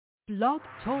Blog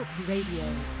Talk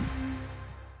Radio.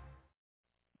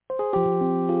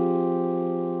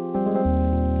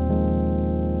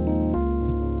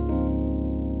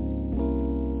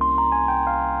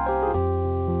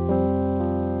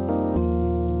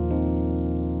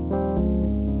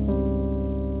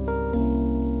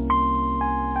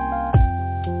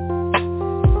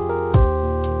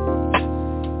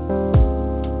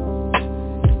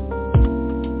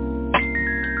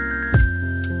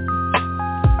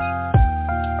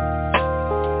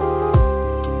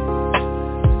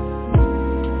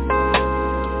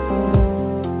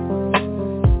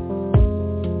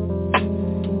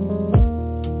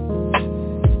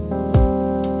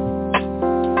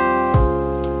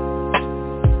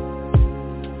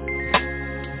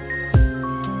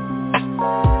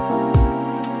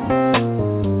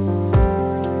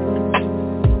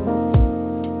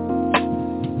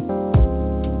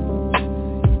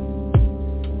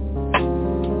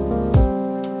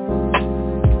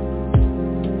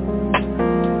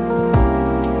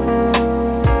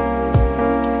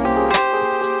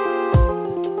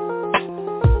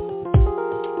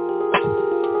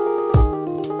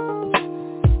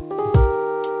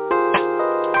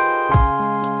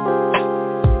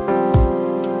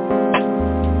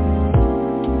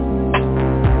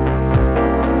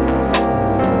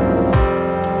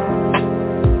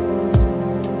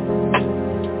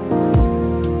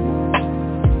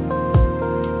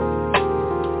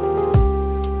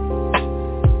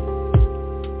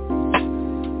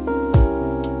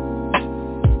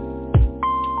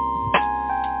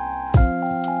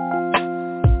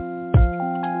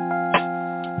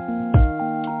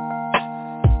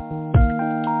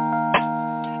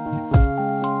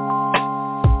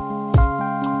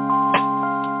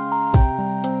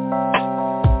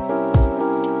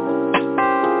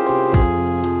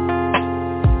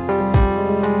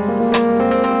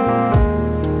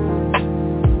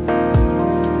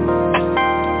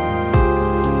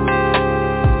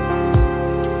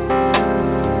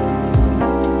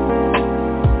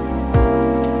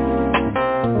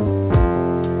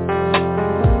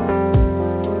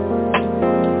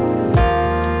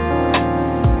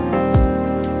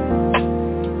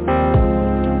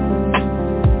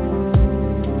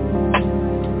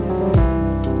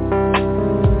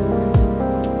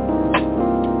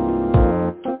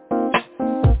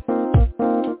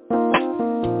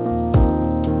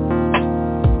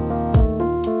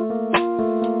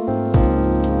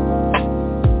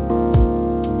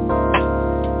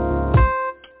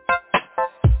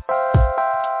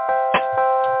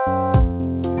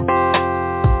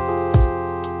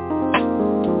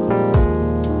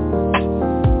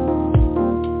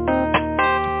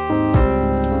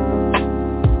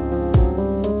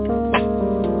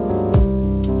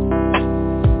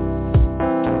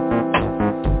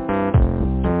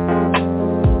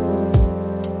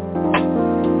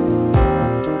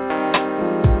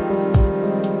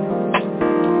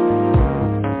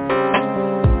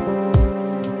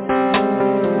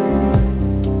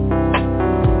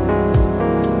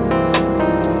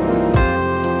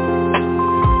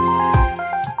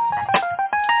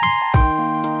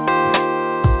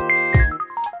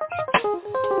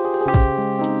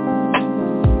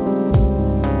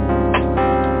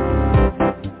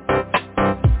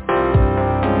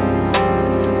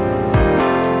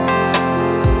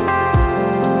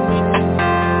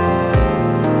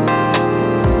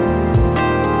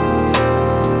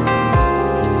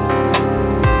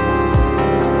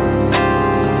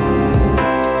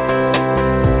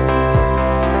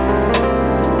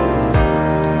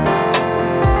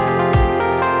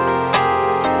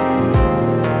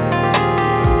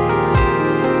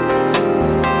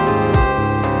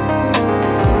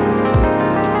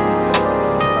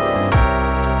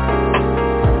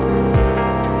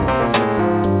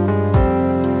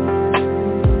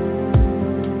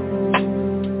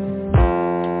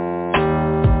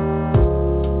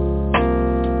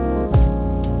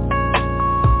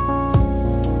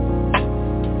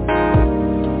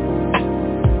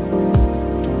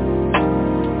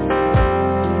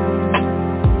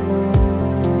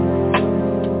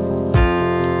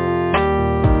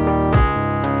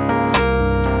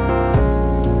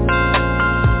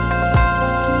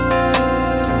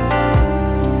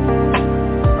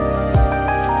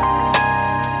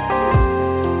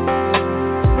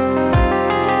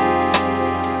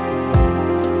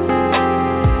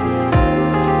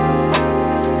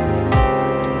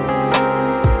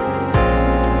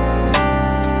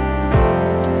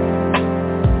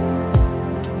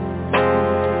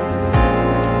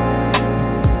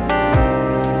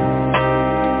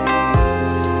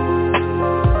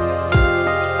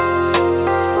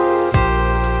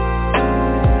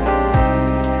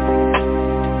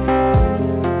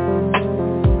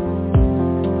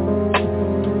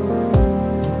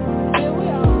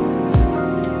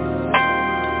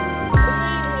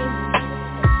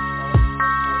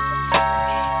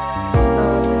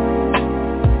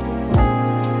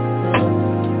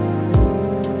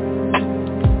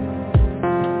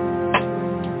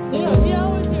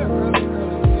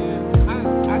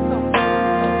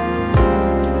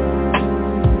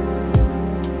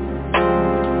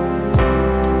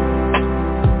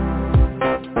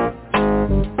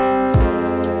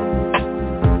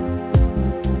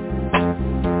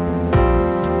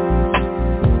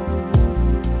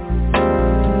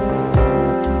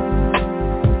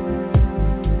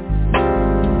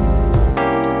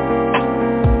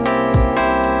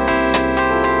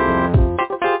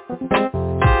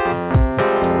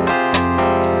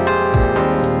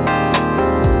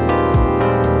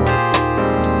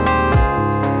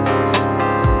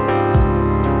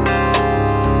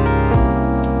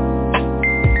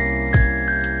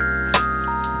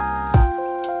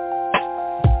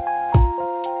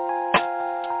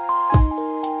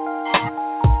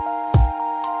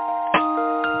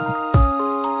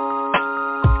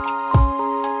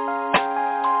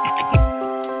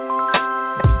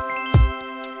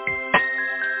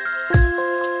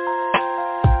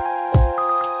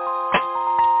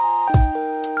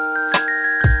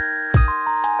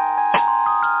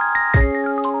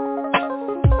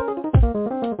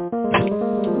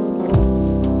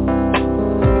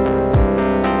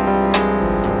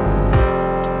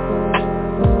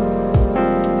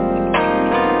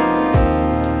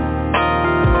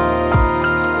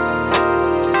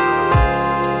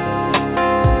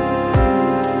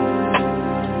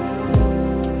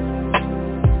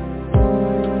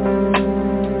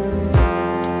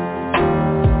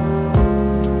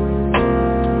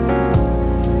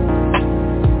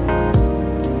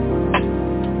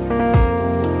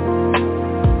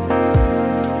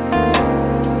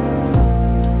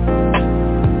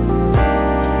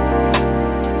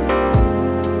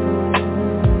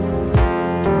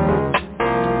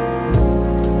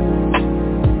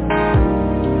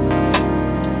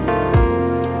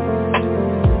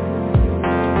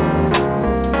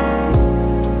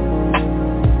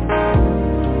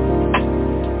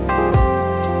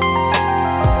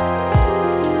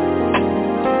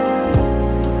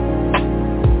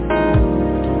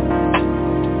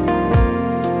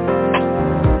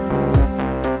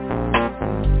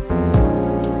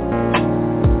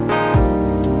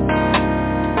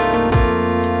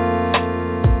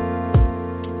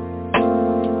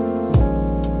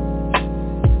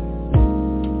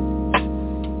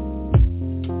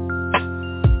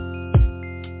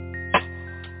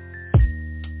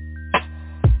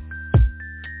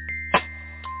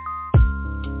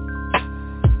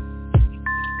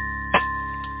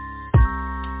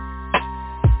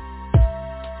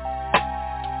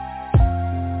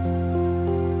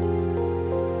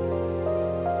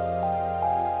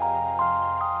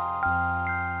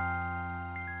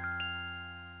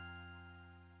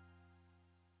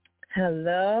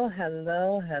 Hello,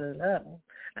 hello, hello.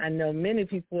 I know many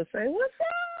people will say, what's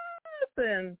up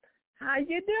and how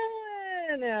you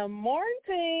doing?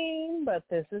 Morning. But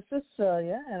this is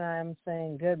Cecilia, and I'm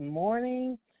saying good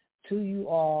morning to you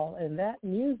all. And that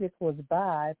music was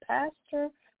by Pastor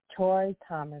Troy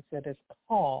Thomas. It is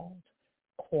called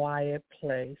Quiet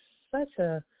Place. Such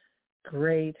a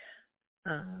great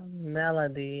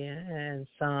melody and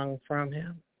song from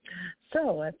him.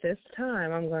 So at this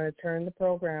time, I'm going to turn the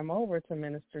program over to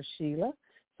Minister Sheila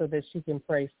so that she can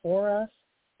pray for us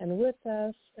and with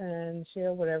us and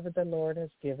share whatever the Lord has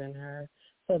given her.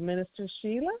 So Minister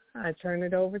Sheila, I turn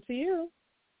it over to you.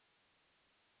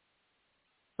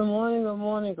 Good morning, good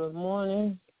morning, good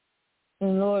morning.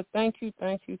 And Lord, thank you,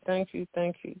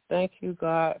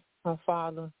 God, our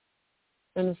Father,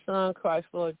 and the Son, Christ,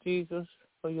 Lord Jesus,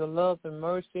 for your love and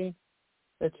mercy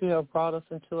that you have brought us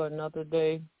into another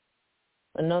day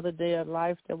of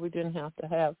life that we didn't have to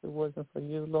have if it wasn't for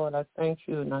you. Lord, I thank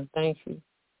you, and I thank you.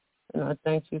 And I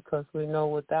thank you because we know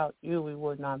without you we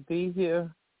would not be here.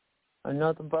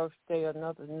 Another birthday,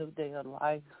 another new day of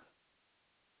life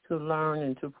to learn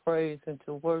and to praise and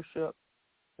to worship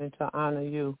and to honor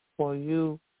you, for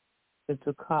you is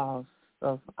the cause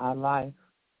of our life.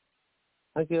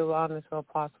 I give honor to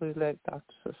Apostle-elect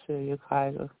Dr. Cecilia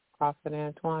Kaiser, Prophet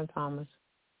Antoine Thomas,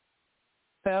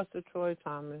 Pastor Troy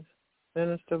Thomas,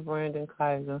 Minister Brandon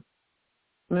Kaiser,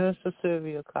 Minister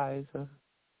Sylvia Kaiser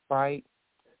Wright,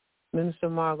 Minister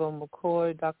Margot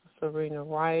McCoy, Dr. Serena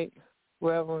Wright,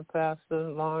 Reverend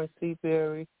Pastor Lawrence C.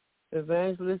 Berry,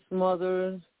 Evangelist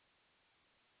Mothers,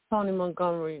 Tony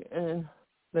Montgomery, and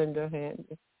Linda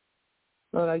Handy.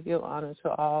 Lord, I give honor to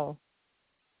all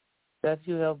that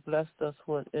you have blessed us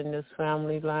with in this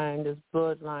family line, this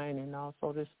bloodline, and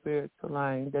also this spiritual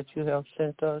line, that you have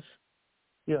sent us,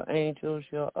 your angels,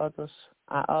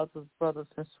 our other brothers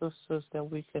and sisters, that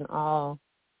we can all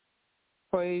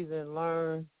praise and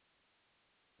learn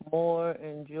more,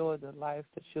 enjoy the life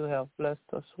that you have blessed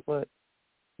us with.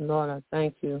 Lord, I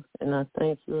thank you, and I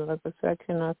thank you. Like I said, I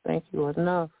cannot thank you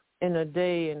enough. In a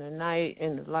day, in a night,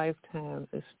 in a lifetime,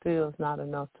 it still is not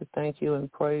enough to thank you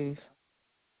and praise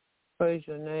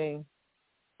your name.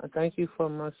 I thank you for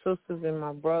my sisters and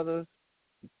my brothers.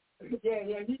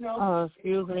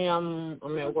 Excuse me, I'm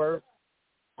at work.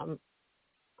 I'm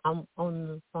on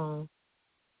the phone.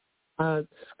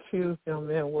 Excuse me, I'm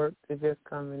at work. They're just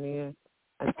coming in.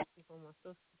 I thank you for my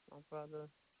sisters, my brothers,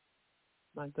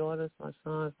 my daughters, my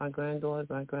sons, my granddaughters,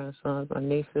 my grandsons, my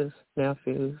nieces,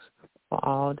 nephews, for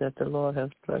all that the Lord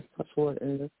has blessed us with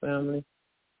in this family.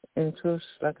 And just,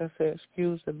 like I said,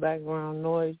 excuse the background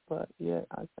noise, but yet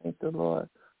I thank the Lord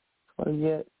for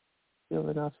yet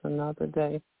giving us another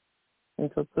day and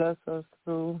to bless us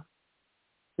through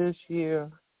this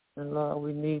year. And Lord,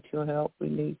 we need your help. We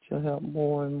need your help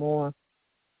more and more.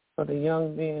 For the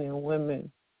young men and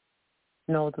women,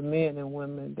 the men and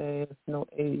women, there is no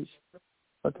age.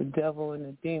 But the devil and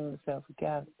the demons have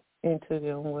got into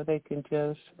them where they can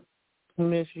just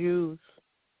misuse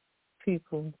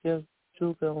people, just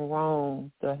do them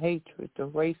wrong, the hatred, the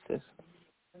racist,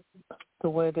 the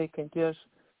way they can just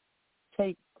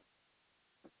take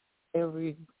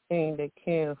everything they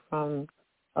can from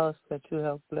us that you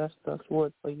have blessed us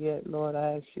with. But yet, Lord,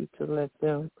 I ask you to let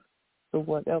them do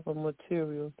whatever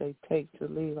materials they take to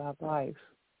leave our lives.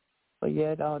 But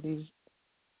yet all these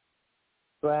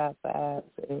drive-bys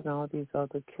and all these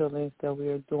other killings that we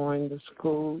are doing, the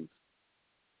schools,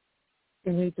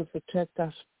 we need to protect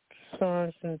our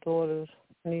sons and daughters,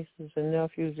 nieces and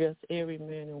nephews, just every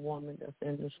man and woman that's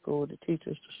in the school, the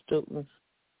teachers, the students,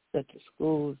 that the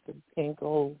schools that can't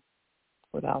go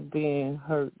without being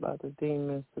hurt by the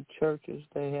demons, the churches,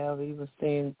 they have even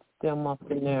seen them up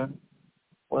in there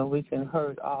where we can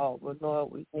hurt all. But,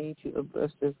 Lord, we need you to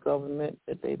bless this government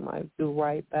that they might do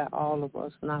right by all of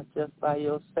us, not just by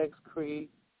your sex, creed,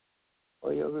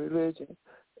 or your religion.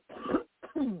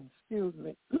 Excuse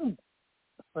me.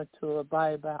 But to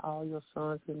abide by all your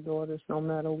sons and daughters, no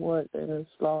matter what, and it's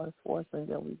law enforcement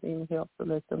that we need help to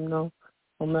let them know,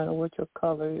 no matter what your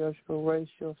color is, your race,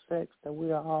 your sex, that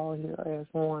we are all here as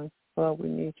one. Lord, we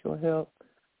need your help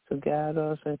to guide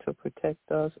us and to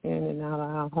protect us in and out of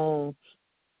our homes,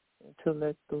 and to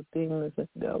let the demons and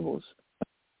devils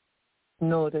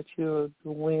know that you're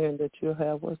the wind, that you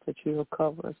have us, that you'll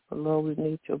cover us. But, Lord, we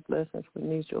need your blessings. We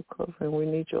need your covering. We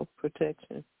need your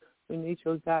protection. We need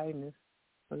your guidance.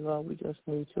 But, Lord, we just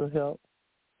need your help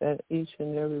that each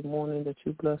and every morning that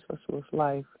you bless us with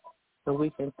life, that we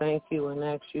can thank you and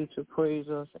ask you to praise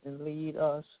us and lead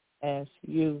us as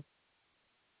you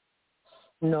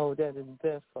know that is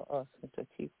best for us and to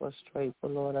keep us straight.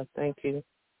 But, Lord, I thank you,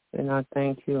 and I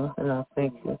thank you, and I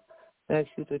thank you. ask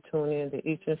you to tune in to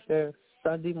each and every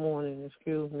Sunday morning, at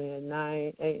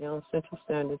 9 a.m. Central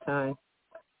Standard Time,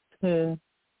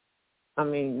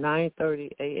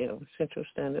 9:30 a.m. Central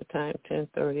Standard Time,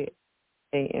 10:30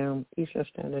 a.m. Eastern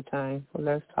Standard Time. So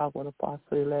let's talk with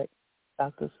Apostle-elect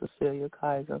Dr. Cecilia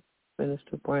Kaiser,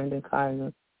 Minister Brandon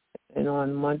Kaiser, and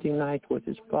on Monday night, which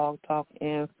is Blog Talk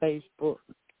and Facebook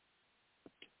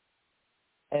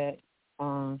at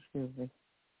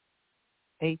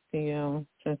 8 p.m.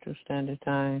 Central Standard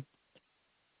Time,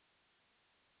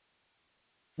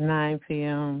 9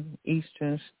 p.m.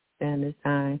 Eastern Standard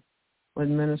Time, with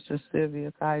Minister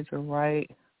Sylvia Kaiser Wright,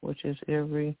 which is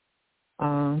every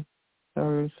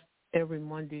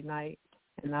Monday night.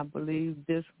 And I believe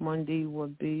this Monday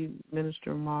will be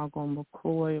Minister Margot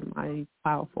McCoy, mighty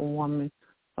powerful woman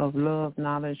of love,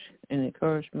 knowledge, and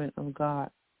encouragement of God.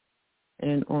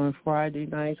 And on Friday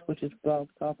nights, which is Blog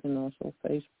Talk and also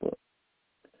Facebook,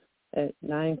 at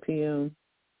 9 p.m.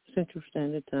 Central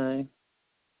Standard Time,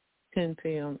 10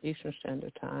 p.m. Eastern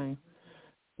Standard Time,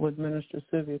 with Minister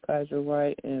Sylvia Kaiser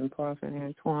Wright and Prophet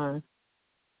Antoine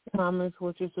Thomas,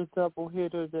 which is a double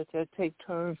hitter that take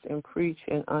turns and preach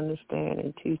and understand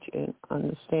and teach and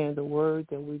understand the word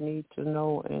that we need to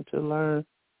know and to learn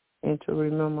and to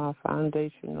remember. Our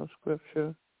foundational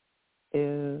scripture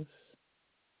is,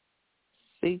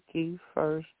 seek ye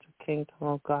first the kingdom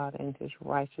of God and his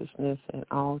righteousness, and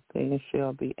all things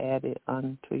shall be added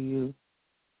unto you.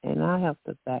 And I have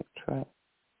to backtrack.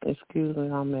 Excuse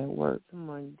me, I'm at work.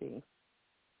 Monday,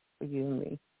 forgive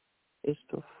me. It's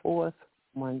the fourth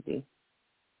Monday,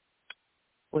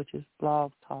 which is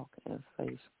Blog Talk and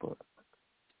Facebook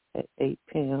at 8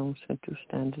 p.m. Central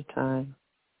Standard Time,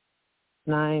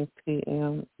 9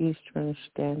 p.m. Eastern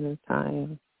Standard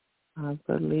Time. I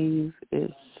believe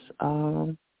it's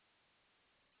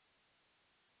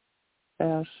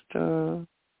Pastor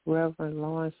Reverend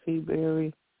Lawrence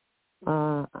Seabury.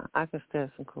 I can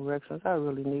stand some corrections. I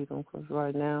really need them because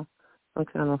right now I'm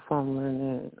kind of fumbling,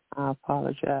 and I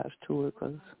apologize to it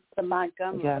because The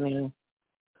Montgomery.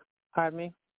 Pardon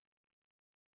me?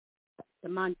 The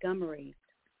Montgomerys.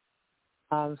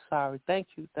 I'm sorry. Thank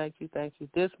you.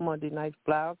 This Monday night's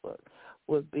blog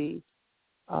would be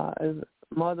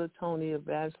Mother Tony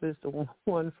Evangelist, the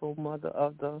wonderful mother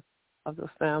of the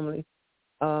family.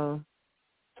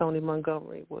 Tony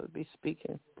Montgomery will be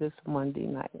speaking this Monday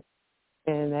night.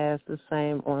 And as the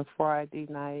same on Friday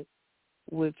night,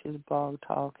 which is Blog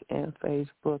Talk and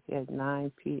Facebook at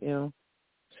 9 p.m.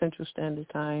 Central Standard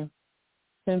Time,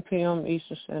 10 p.m.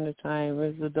 Eastern Standard Time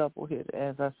is a double hit,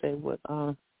 as I say, with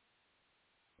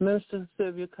Minister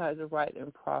Sylvia Kaiser Wright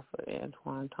and Prophet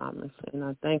Antoine Thomas. And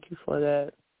I thank you for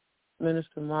that,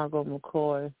 Minister Margot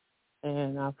McCoy,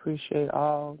 and I appreciate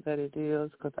all that it is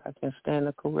because I can stand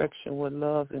the correction with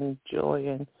love and joy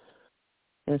and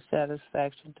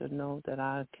satisfaction to know that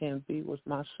I can be with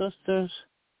my sisters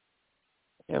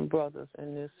and brothers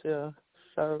in this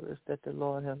service that the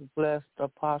Lord has blessed the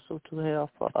apostle to have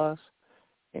for us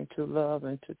and to love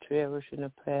and to cherish and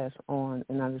to pass on.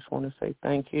 And I just want to say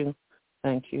thank you,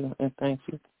 and thank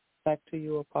you. Back to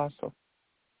you, Apostle.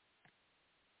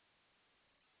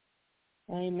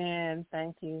 Amen.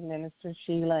 Thank you, Minister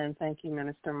Sheila, and thank you,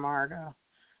 Minister Margo.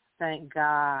 Thank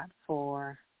God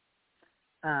for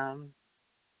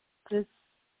just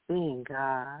being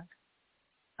God.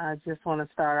 I just want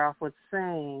to start off with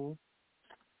saying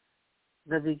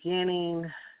the beginning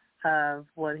of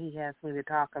what he has me to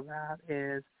talk about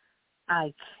is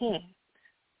I can't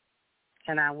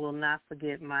and I will not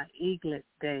forget my eaglet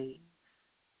days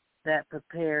that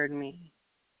prepared me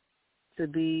to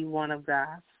be one of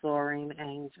God's soaring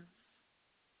angels.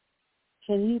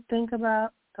 Can you think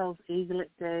about those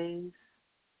eaglet days?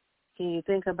 Can you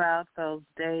think about those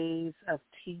days of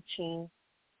teaching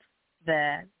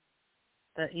that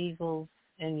the eagles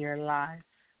in your life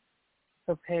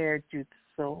prepared you to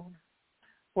soar?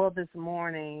 Well, this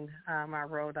morning I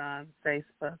wrote on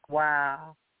Facebook,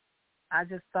 wow, I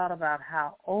just thought about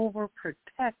how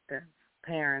overprotective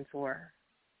parents were.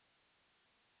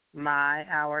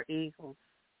 Our eagles.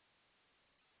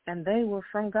 And they were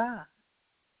from God.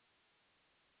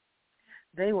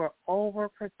 They were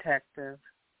overprotective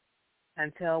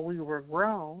until we were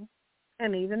grown,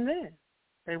 and even then,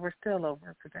 they were still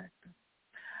overprotective.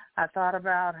 I thought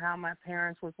about how my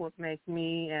parents would make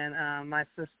me and my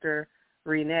sister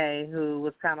Renee, who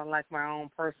was kind of like my own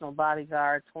personal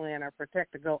bodyguard, twin, or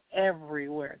protector, go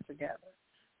everywhere together.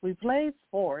 We played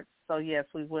sports, so yes,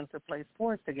 we went to play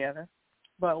sports together,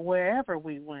 but wherever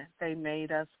we went, they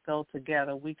made us go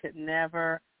together. We could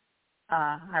never,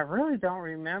 I really don't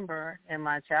remember in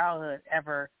my childhood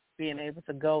ever being able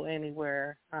to go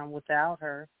anywhere without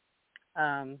her.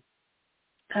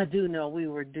 I do know we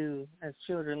were due as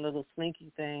children little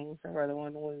sneaky things, or rather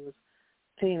when we was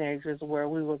teenagers, where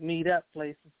we would meet up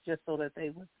places just so that they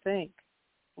would think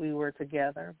we were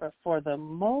together. But for the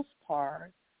most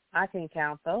part, I can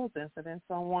count those incidents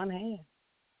on one hand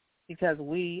because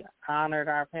we honored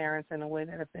our parents in a way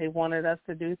that if they wanted us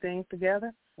to do things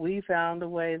together, we found a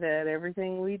way that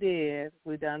everything we did,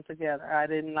 we done together. I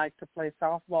didn't like to play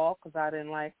softball because I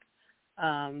didn't like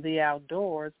the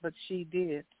outdoors, but she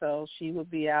did. So she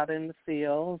would be out in the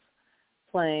fields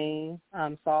playing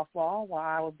softball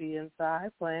while I would be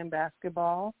inside playing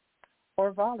basketball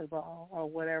or volleyball or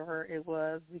whatever it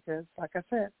was because, like I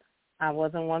said, I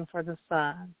wasn't one for the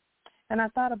sun. And I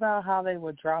thought about how they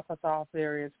would drop us off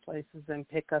various places and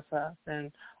pick us up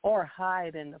or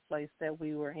hide in the place that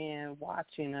we were in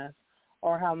watching us,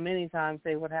 or how many times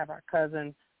they would have our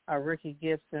cousin, Ricky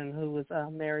Gibson, who was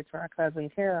married to our cousin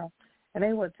Carol, and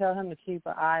they would tell him to keep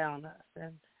an eye on us.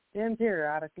 And then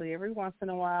periodically, every once in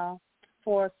a while,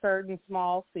 for a certain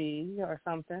small fee or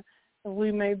something,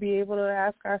 we may be able to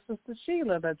ask our sister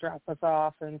Sheila to drop us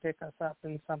off and pick us up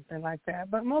and something like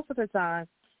that. But most of the time,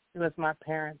 it was my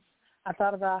parents. I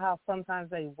thought about how sometimes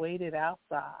they waited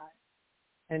outside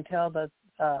until the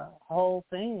whole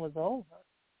thing was over.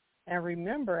 And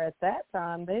remember, at that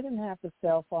time, they didn't have the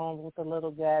cell phones with the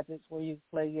little gadgets where you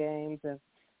play games and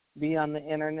be on the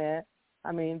Internet.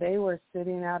 I mean, they were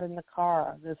sitting out in the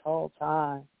car this whole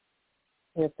time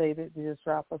if they didn't just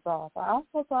drop us off. I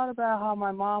also thought about how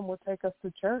my mom would take us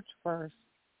to church first,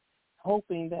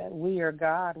 hoping that we or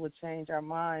God would change our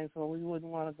minds or we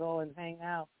wouldn't want to go and hang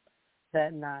out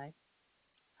that night.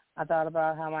 I thought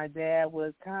about how my dad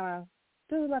would kind of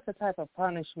do like a type of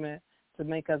punishment to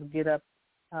make us get up.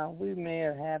 We may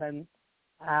have had an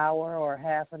hour or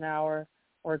half an hour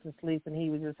worth of sleep, and he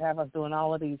would just have us doing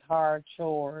all of these hard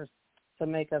chores to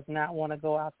make us not want to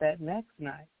go out that next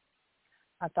night.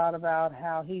 I thought about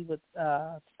how he would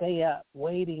stay up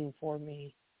waiting for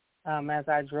me as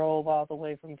I drove all the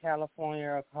way from California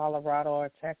or Colorado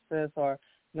or Texas or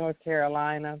North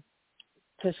Carolina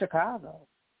to Chicago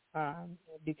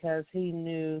because he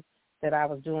knew that I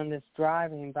was doing this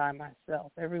driving by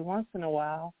myself. Every once in a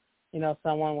while,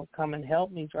 someone would come and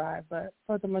help me drive, but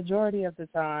for the majority of the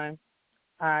time,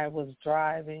 I was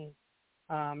driving,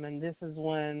 and this is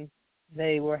when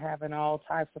they were having all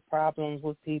types of problems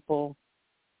with people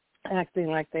acting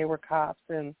like they were cops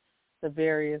and the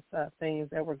various things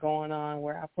that were going on,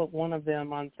 where I put one of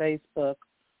them on Facebook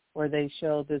where they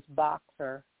showed this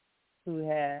boxer who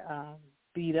had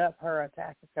beat up her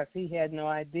attacker because he had no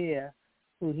idea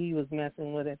who he was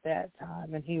messing with at that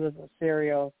time, and he was a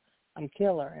serial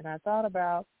killer. And I thought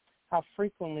about how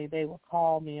frequently they would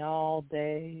call me all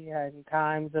day and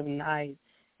times of night,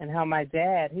 and how my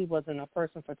dad, he wasn't a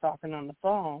person for talking on the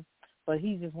phone, but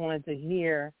he just wanted to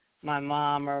hear my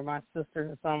mom or my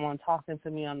sister or someone talking to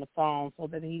me on the phone so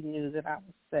that he knew that I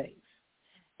was safe.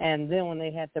 And then when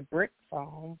they had the brick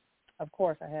phone, of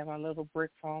course I had my little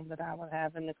brick phone that I would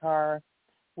have in the car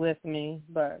with me,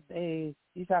 but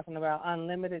you talking about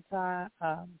unlimited time?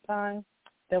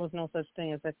 There was no such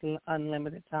thing as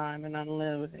unlimited time and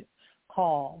unlimited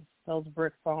calls. Those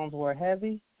brick phones were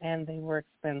heavy and they were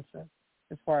expensive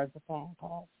as far as the phone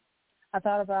calls. I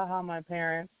thought about how my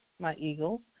parents, my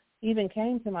Eagles, even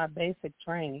came to my basic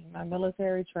training, my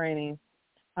military training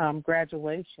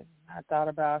graduation. I thought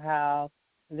about how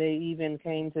they even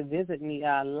came to visit me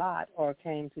a lot or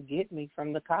came to get me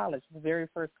from the college. The very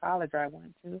first college I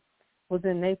went to was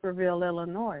in Naperville,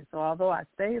 Illinois. So although I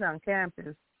stayed on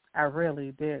campus, I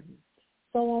really didn't.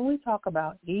 So when we talk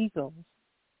about Eagles,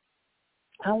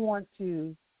 I want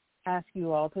to ask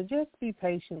you all to just be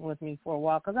patient with me for a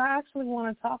while because I actually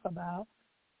want to talk about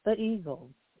the Eagles.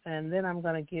 And then I'm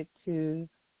going to get to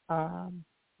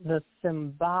the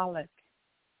symbolic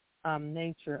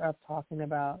nature of talking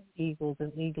about eagles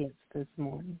and eaglets this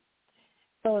morning.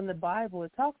 So in the Bible,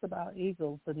 it talks about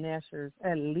eagles, the nesters,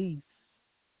 at least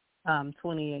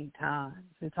 28 times.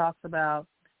 It talks about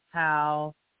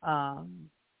how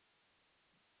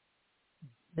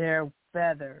their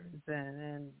feathers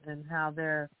and how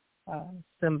they're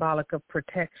symbolic of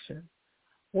protection.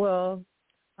 Well,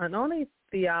 an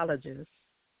ornithologist,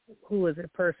 who is a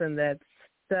person that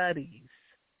studies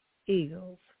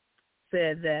eagles,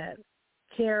 said that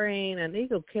an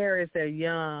eagle carries their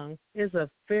young is a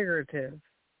figurative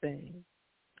thing,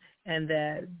 and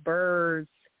that birds,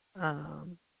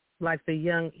 like the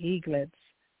young eaglets,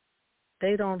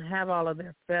 they don't have all of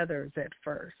their feathers at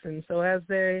first. And so as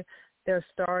they're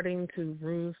starting to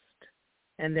roost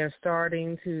and they're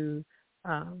starting to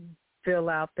fill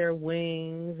out their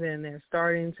wings and they're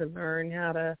starting to learn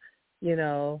how to,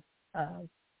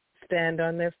 stand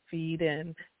on their feet,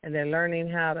 and they're learning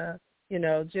how to,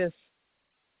 just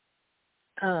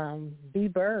be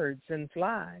birds and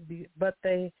fly. But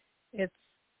it's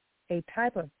a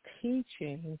type of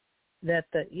teaching that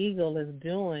the eagle is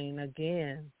doing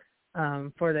again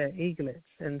for their eaglets.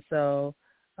 And so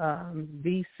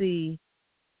B.C.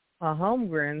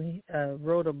 Holmgren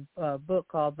wrote a book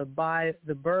called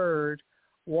The Bird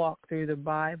Walk Through the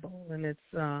Bible, and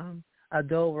it's a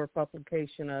Dover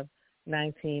publication of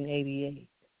 1988.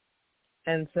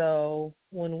 And so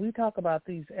when we talk about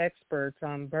these experts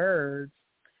on birds,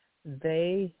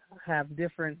 they have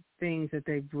different things that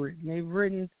they've written. They've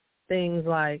written things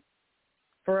like,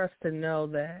 for us to know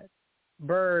that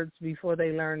birds, before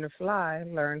they learn to fly,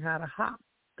 learn how to hop.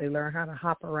 They learn how to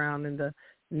hop around in the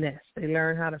nest. They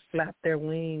learn how to flap their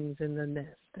wings in the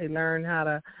nest. They learn how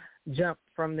to jump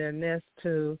from their nest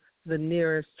to the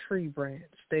nearest tree branch.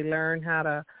 They learn how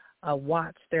to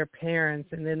watch their parents,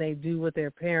 and then they do what their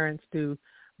parents do.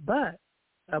 But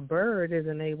a bird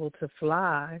isn't able to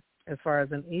fly, as far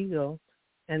as an eagle,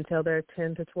 until they're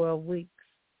 10 to 12 weeks.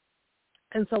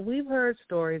 And so we've heard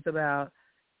stories about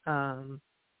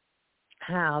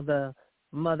how the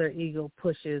mother eagle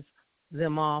pushes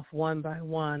them off one by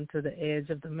one to the edge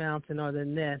of the mountain or the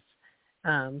nest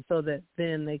so that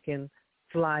then they can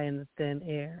fly in the thin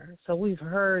air. So we've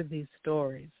heard these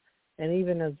stories. And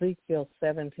even Ezekiel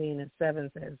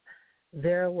 17:7 says,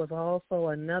 there was also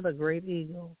another great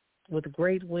eagle with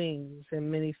great wings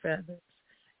and many feathers.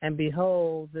 And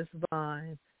behold, this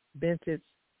vine bent its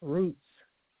roots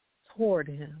toward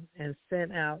him and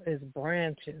sent out its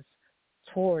branches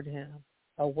toward him,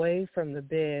 away from the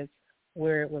beds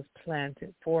where it was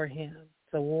planted for him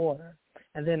to water.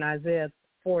 And then Isaiah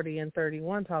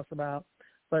 40:31 talks about,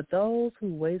 but those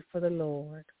who wait for the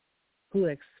Lord, who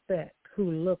expect,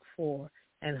 who look for,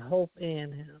 and hope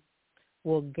in him,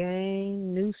 will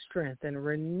gain new strength and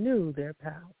renew their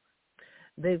power.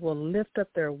 They will lift up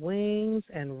their wings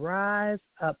and rise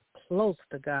up close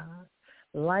to God,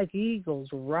 like eagles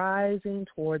rising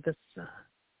toward the sun.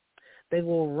 They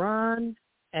will run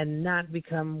and not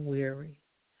become weary.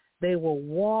 They will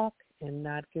walk and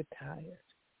not get tired.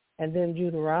 And then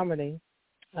Deuteronomy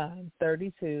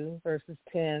 32, verses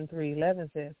 10 through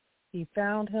 11 says, he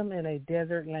found him in a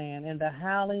desert land, in the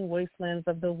howling wastelands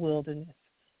of the wilderness.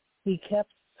 He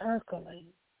kept circling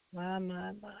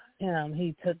him.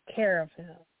 He took care of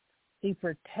him. He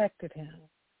protected him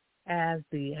as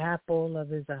the apple of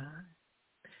his eye.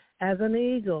 As an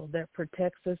eagle that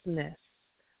protects its nest,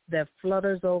 that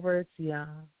flutters over its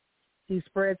young, he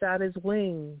spreads out his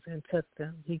wings and took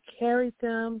them. He carried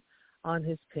them on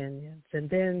his pinions. And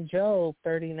then Job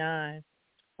 39,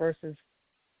 verses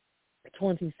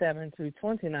 27 through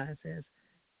 29 says,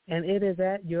 and it is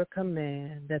at your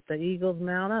command that the eagles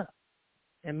mount up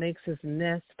and makes his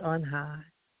nest on high,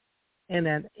 in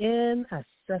an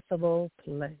inaccessible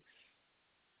place.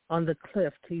 On the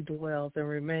cliff he dwells and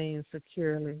remains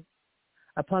securely,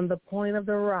 upon the point of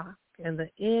the rock and the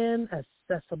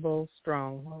inaccessible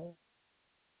stronghold.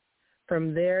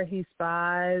 From there he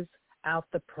spies out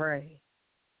the prey,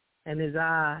 and his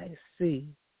eyes see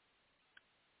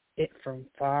it from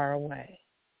far away.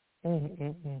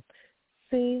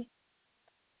 See,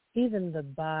 even the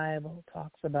Bible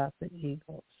talks about the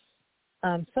eagles.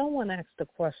 Someone asked a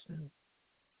question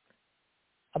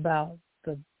about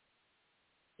the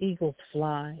eagles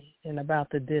flying and about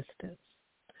the distance.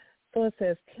 So it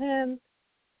says, can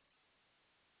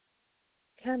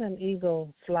an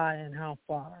eagle fly and how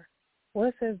far? Well,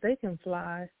 it says they can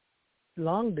fly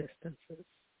long distances.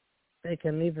 They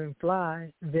can even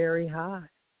fly very high.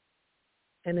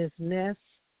 And its nests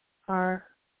are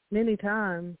many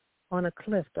times on a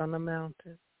cliff on a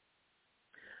mountain.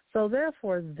 So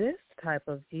therefore, this type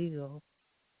of eagle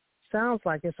sounds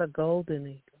like it's a golden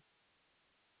eagle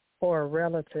or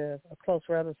a close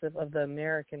relative of the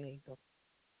American eagle.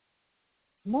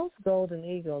 Most golden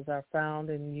eagles are found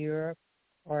in Europe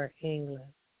or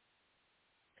England,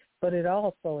 but it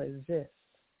also exists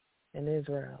in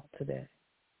Israel today.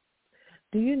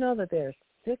 Do you know that there are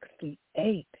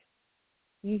 68,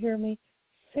 you hear me,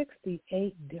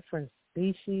 68 different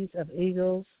species of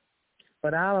eagles?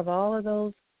 But out of all of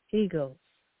those eagles,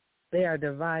 they are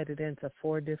divided into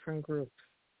 4 different groups.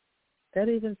 That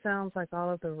even sounds like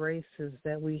all of the races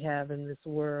that we have in this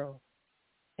world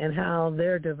and how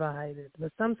they're divided.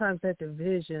 But sometimes that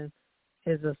division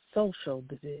is a social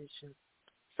division.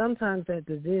 Sometimes that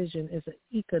division is an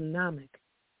economic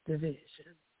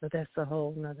division. But that's a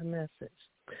whole nother message.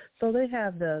 So they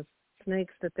have the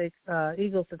snakes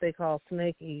eagles that they call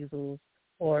snake eagles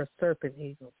or serpent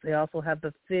eagles. They also have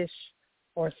the fish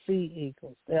or sea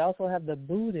eagles. They also have the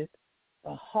booted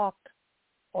the hawk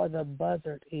or the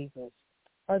buzzard eagles,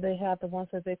 or they have the ones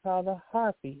that they call the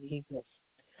harpy eagles.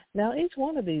 Now, each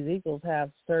one of these eagles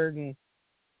have certain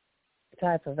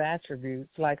type of attributes,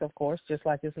 like, of course, just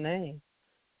like its name.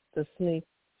 The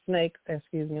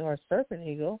or serpent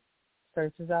eagle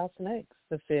searches out snakes.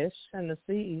 The fish and the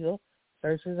sea eagle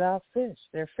searches out fish.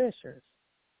 They're fishers.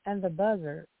 And the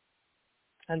buzzard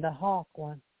and the hawk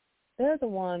one, they're the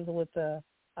ones with the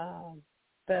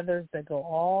feathers that go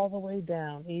all the way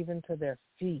down, even to their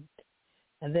feet.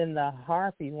 And then the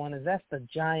harpy one that's the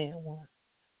giant one.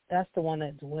 That's the one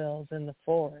that dwells in the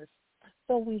forest.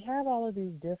 So we have all of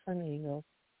these different eagles.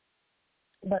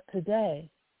 But today,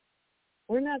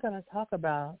 we're not going to talk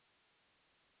about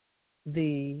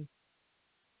the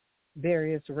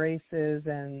various races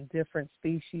and different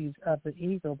species of the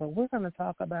eagle, but we're going to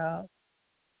talk about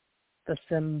the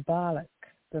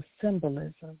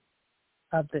symbolism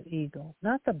of the eagle,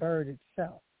 not the bird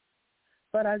itself.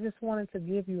 But I just wanted to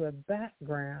give you a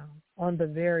background on the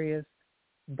various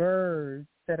birds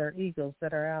that are eagles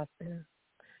that are out there.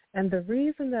 And the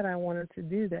reason that I wanted to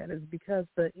do that is because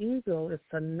the eagle is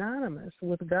synonymous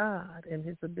with God and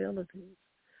his abilities.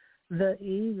 The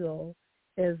eagle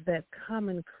is that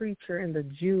common creature in the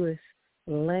Jewish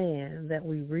land that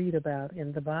we read about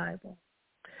in the Bible.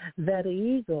 That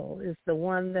eagle is the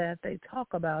one that they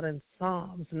talk about in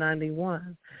Psalms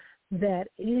 91 that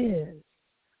is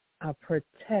a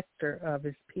protector of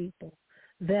his people,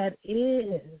 that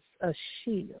is a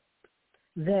shield,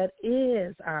 that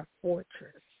is our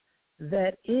fortress,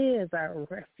 that is our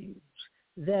refuge,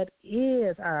 that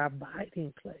is our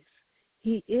abiding place.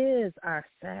 He is our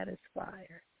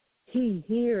satisfier. He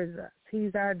hears us.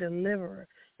 He's our deliverer.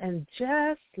 And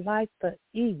just like the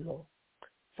eagle,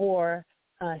 for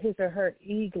his or her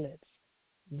eaglets,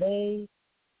 they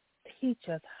teach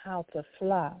us how to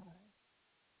fly,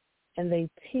 and they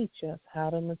teach us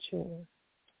how to mature.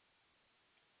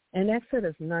 In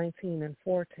Exodus 19 and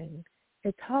 14,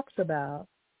 it talks about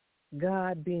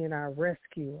God being our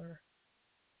rescuer,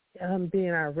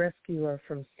 being our rescuer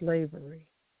from slavery,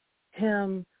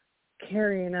 him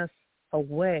carrying us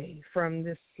away from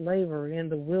this slavery in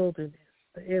the wilderness,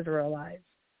 the Israelites,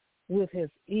 with his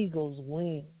eagle's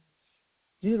wings.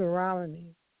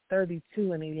 Deuteronomy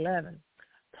 32 and 11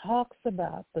 talks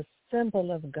about the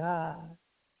symbol of God,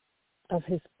 of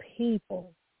his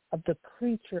people, of the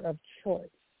creature of choice,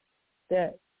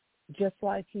 that just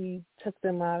like he took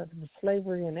them out of the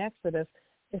slavery in Exodus,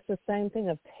 it's the same thing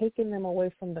of taking them away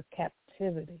from the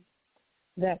captivity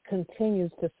that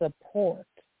continues to support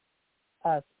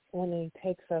us when he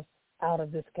takes us out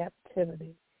of this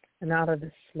captivity and out of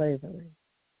this slavery.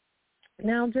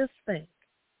 Now just think,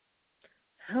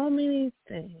 how many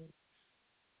things,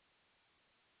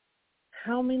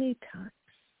 how many types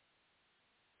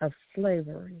of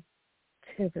slavery,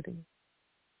 captivity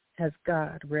has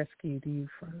God rescued you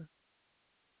from?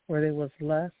 Where there was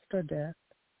lust or death,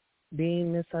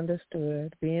 being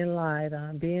misunderstood, being lied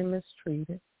on, being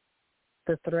mistreated,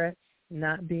 the threats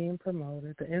not being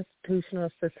promoted, the institutional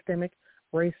systemic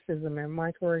racism and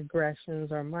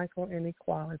microaggressions or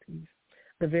micro-inequalities,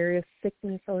 the various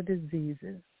sickness or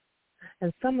diseases,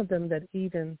 and some of them that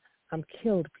even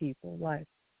killed people, like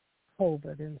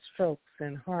COVID and strokes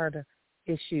and heart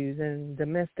issues and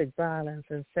domestic violence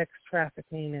and sex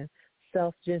trafficking and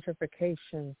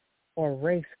self-gentrification or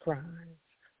race crimes,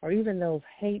 or even those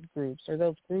hate groups or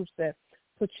those groups that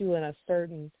put you in a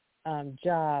certain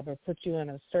job or put you in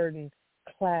a certain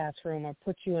classroom or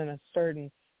put you in a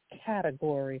certain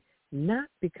category, not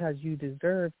because you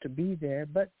deserve to be there,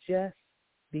 but just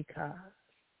because.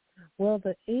 Well,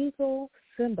 the eagle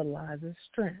symbolizes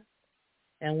strength,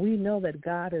 and we know that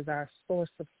God is our source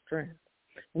of strength.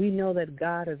 We know that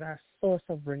God is our source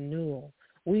of renewal.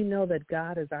 We know that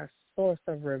God is our source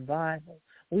of revival.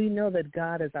 We know that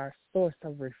God is our source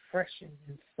of refreshing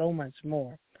and so much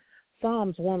more.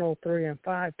 Psalms 103 and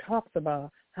 5 talks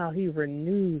about how he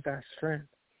renews our strength.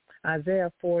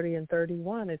 Isaiah 40 and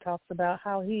 31, it talks about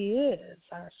how he is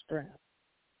our strength.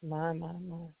 My.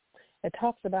 It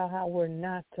talks about how we're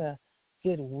not to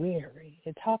get weary.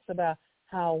 It talks about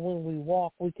how when we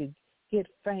walk we could get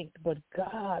faint, but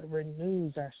God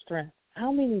renews our strength.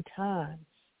 How many times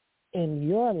in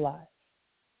your life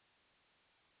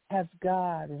has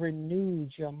God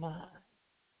renewed your mind?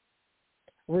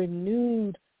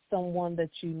 Renewed someone that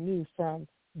you knew from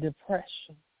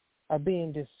depression or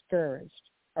being discouraged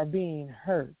or being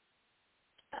hurt?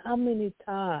 How many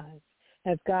times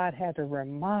has God had to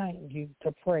remind you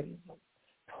to praise him?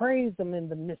 Praise him in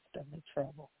the midst of the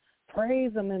trouble.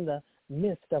 Praise him in the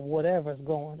midst of whatever's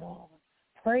going on.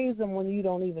 Praise him when you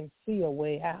don't even see a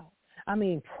way out.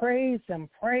 praise him,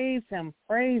 praise him,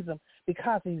 praise him,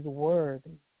 because he's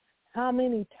worthy. How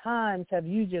many times have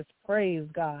you just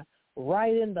praised God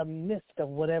right in the midst of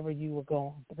whatever you were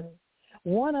going through?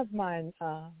 One of my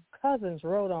cousins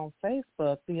wrote on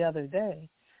Facebook the other day,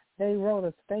 they wrote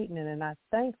a statement, and I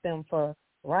thanked them for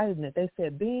writing it. They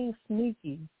said, being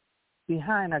sneaky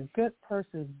behind a good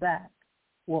person's back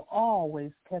will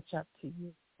always catch up to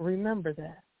you. Remember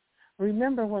that.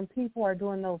 Remember when people are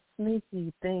doing those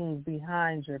sneaky things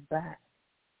behind your back,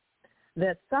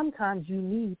 that sometimes you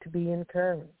need to be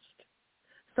encouraged.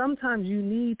 Sometimes you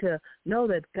need to know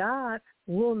that God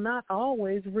will not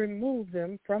always remove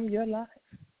them from your life.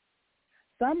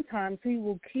 Sometimes he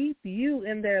will keep you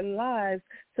in their lives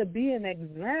to be an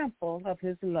example of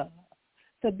his love,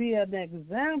 to be an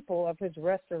example of his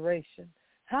restoration.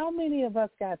 How many of us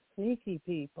got sneaky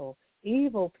people,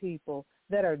 evil people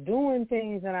that are doing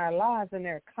things in our lives, and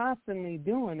they're constantly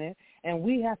doing it, and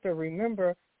we have to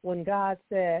remember when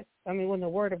when the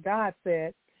word of God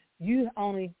said, you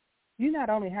not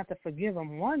only have to forgive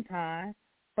them one time,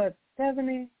 but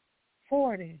 70,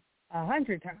 40,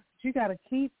 100 times. You got to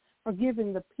keep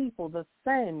forgiving the people the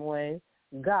same way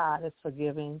God is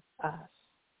forgiving us.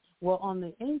 Well, on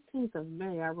the 18th of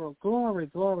May, I wrote, glory,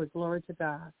 glory, glory to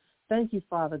God. Thank you,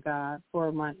 Father God,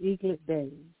 for my eaglet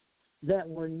days that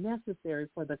were necessary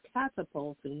for the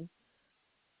catapulting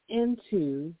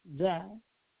into that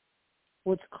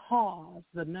which caused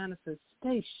the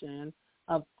manifestation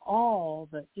of all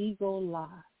the eagle lies.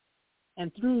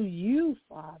 And through you,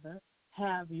 Father,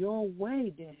 have your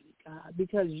way, Daddy God,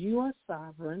 because you are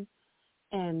sovereign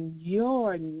and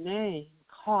your name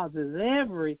causes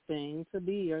everything to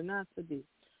be or not to be.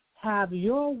 Have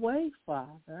your way,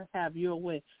 Father, have your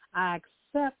way. I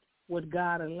accept what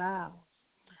God allows.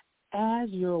 As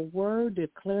your word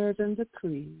declares and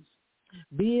decrees,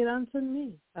 be it unto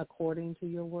me according to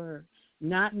your word.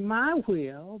 Not my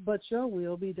will, but your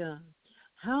will be done.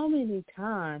 How many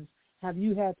times have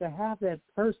you had to have that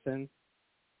person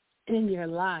in your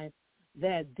life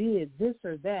that did this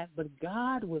or that, but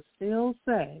God would still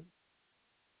say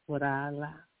what I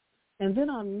allow? And then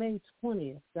on May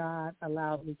 20th, God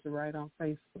allowed me to write on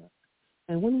Facebook.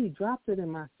 And when he dropped it in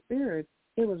my spirit,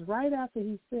 it was right after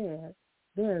he said,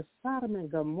 there's Sodom and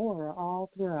Gomorrah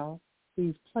all throughout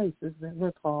these places that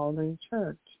we're calling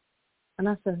church. And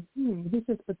I said, He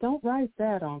says, but don't write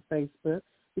that on Facebook,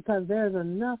 because there's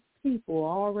enough people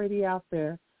already out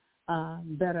there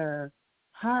that are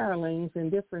hirelings and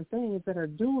different things that are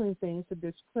doing things to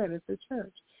discredit the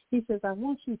church. He says, I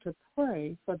want you to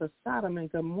pray for the Sodom and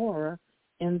Gomorrah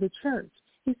in the church.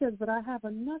 He says, but I have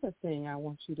another thing I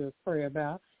want you to pray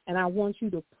about, and I want you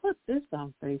to put this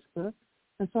on Facebook.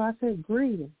 And so I said,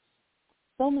 greetings.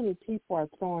 So many people are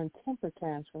throwing temper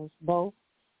tantrums, both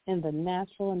in the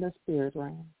natural and the spirit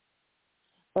realm.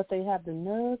 But they have the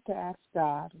nerve to ask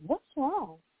God, what's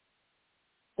wrong?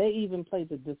 They even play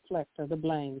the deflect or the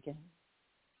blame game.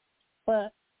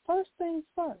 But first things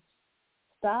first,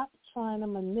 stop trying to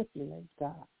manipulate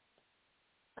God,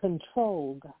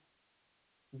 control God,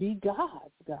 be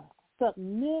God's God.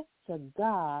 Submit to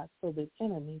God so the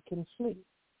enemy can flee.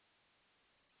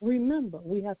 Remember,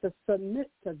 we have to submit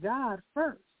to God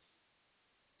first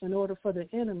in order for the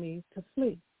enemy to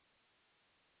flee.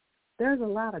 There's a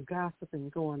lot of gossiping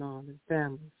going on in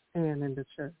families and in the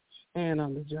church and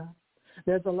on the job.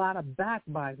 There's a lot of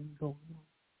backbiting going on.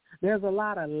 There's a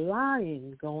lot of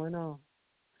lying going on.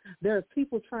 There are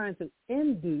people trying to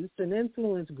induce and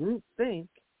influence groupthink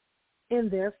in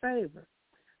their favor.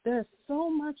 There's so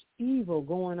much evil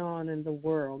going on in the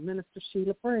world. Minister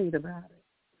Sheila prayed about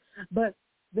it. But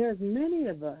there's many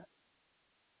of us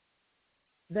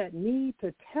that need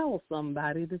to tell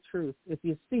somebody the truth. If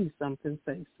you see something,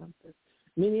 say something.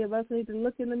 Many of us need to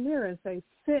look in the mirror and say,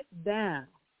 sit down,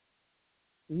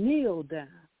 kneel down,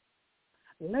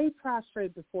 lay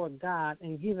prostrate before God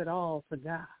and give it all to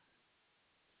God.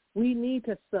 We need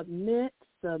to submit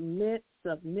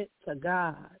to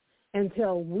God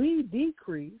until we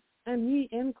decrease and he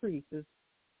increases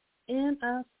in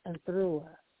us and through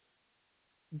us.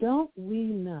 Don't we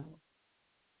know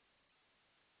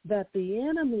that the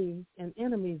enemy and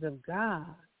enemies of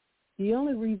God, the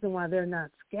only reason why they're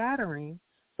not scattering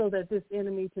so that this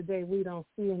enemy today we don't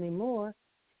see anymore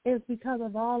is because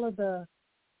of all of the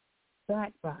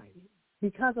backbiting,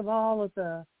 because of all of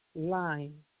the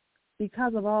lying,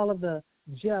 because of all of the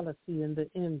jealousy and the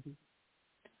envy.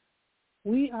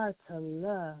 We are to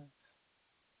love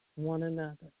one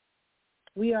another.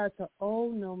 We are to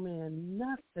owe no man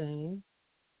nothing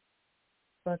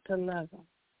but to love him.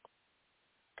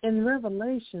 In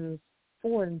Revelations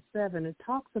 4 and 7, it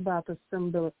talks about the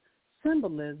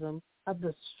symbolism of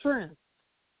the strength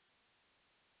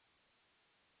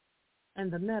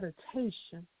and the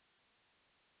meditation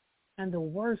and the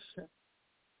worship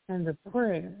and the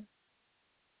prayer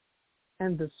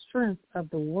and the strength of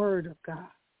the Word of God.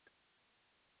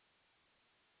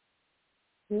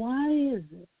 Why is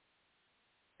it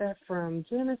that from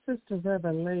Genesis to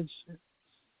Revelation,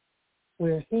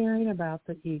 we're hearing about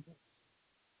the eagles,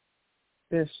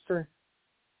 their strength?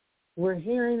 We're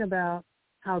hearing about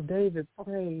how David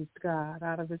praised God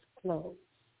out of his clothes.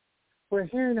 We're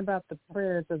hearing about the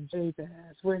prayers of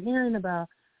Jabez. We're hearing about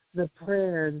the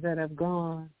prayers that have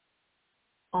gone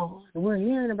on. We're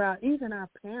hearing about even our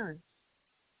parents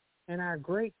and our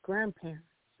great-grandparents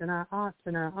and our aunts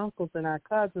and our uncles and our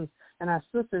cousins and our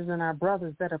sisters and our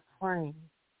brothers that are praying.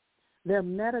 They're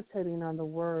meditating on the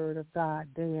Word of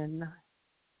God day and night.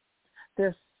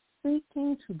 They're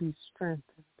seeking to be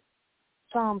strengthened.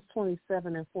 Psalms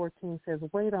 27:14 says,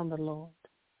 wait on the Lord.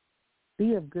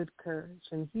 Be of good courage,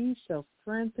 and he shall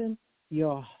strengthen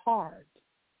your heart.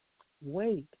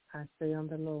 Wait, I say, on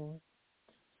the Lord.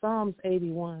 Psalms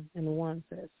 81:1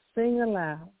 says, sing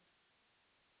aloud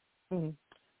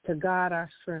to God our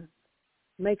strength.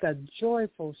 Make a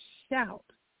joyful shout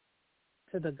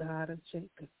to the God of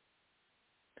Jacob.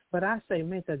 But I say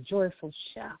make a joyful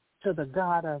shout to the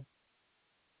God of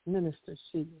Minister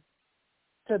Sheila,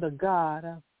 to the God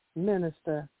of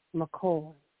Minister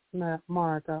McCoy,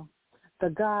 Margot, the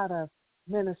God of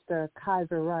Minister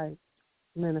Kaiser Wright,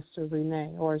 Minister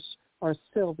Renee, or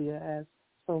Sylvia, as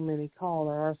so many call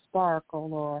her, or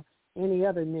Sparkle, or any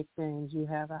other nicknames you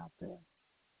have out there.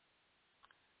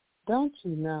 Don't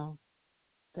you know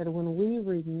that when we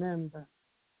remember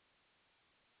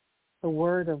the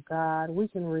Word of God, we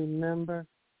can remember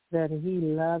that he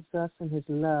loves us and his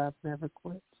love never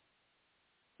quits?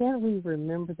 Can't we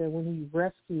remember that when he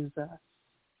rescues us,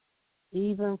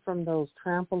 even from those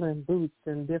trampling boots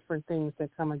and different things that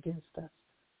come against us,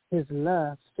 his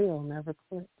love still never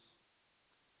quits?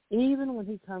 Even when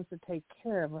he comes to take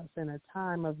care of us in a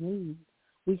time of need,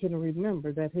 we can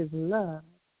remember that his love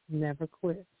never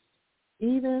quits.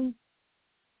 Even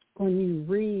when you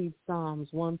read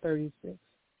Psalms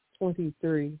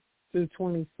 136:23 through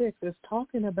 26, it's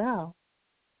talking about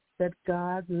that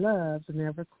God's love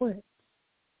never quits.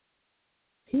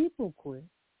 People quit.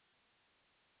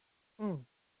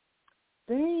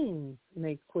 Things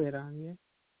may quit on you.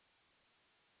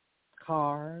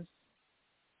 Cars,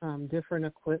 different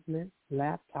equipment,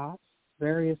 laptops,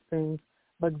 various things.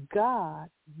 But God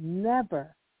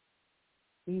never,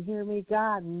 you hear me?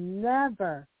 God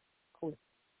never quits.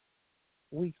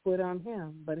 We quit on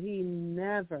him, but he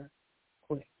never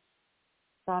quits.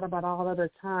 Thought about all other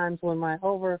times when my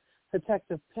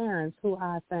overprotective parents, who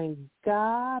I thank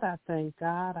God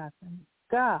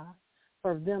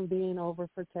for them being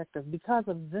overprotective. Because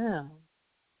of them,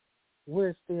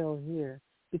 we're still here.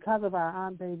 Because of our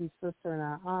Aunt Baby sister and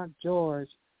our our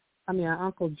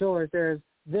Uncle George, there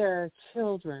are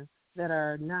children that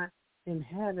are not in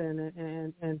heaven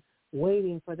and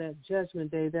waiting for that judgment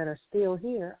day that are still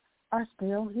here. Our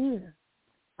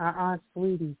Aunt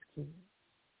Sweetie's kids,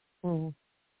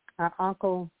 our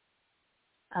Uncle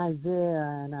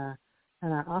Isaiah and our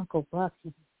Uncle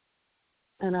Bucky,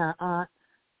 and our Aunt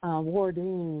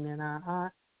Wardine and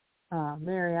our Aunt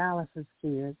Mary Alice's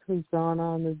kids, who's gone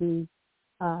on to be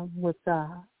with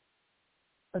God.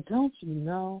 But don't you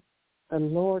know the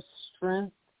Lord's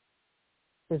strength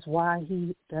is why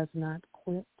he does not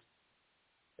quit?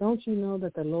 Don't you know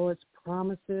that the Lord's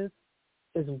promises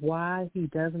is why he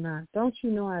does not? Don't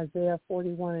you know Isaiah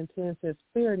 41:10 says,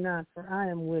 fear not, for I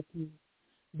am with you.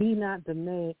 Be not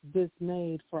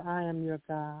dismayed, for I am your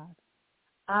God.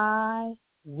 I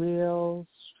will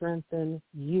strengthen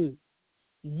you.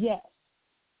 Yes,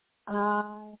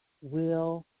 I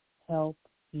will help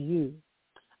you.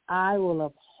 I will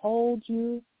uphold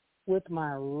you with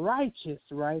my righteous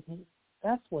right hand.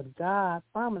 That's what God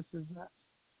promises us.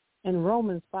 In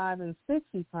Romans 5:6,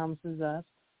 he promises us,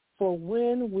 for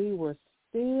when we were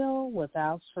still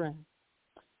without strength,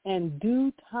 in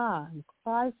due time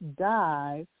Christ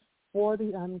died for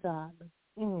the ungodly.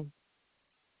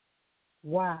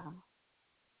 Wow.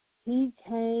 He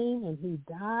came and he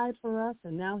died for us,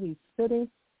 and now he's sitting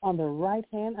on the right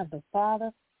hand of the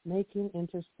Father making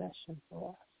intercession for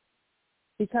us.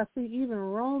 Because, see, even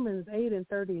Romans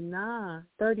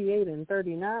 8:38 and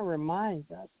 39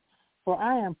 reminds us, for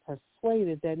I am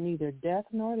persuaded that neither death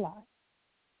nor life,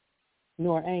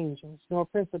 nor angels, nor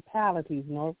principalities,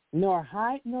 nor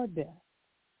height nor depth,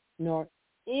 nor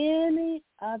any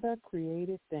other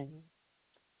created thing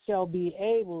shall be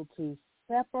able to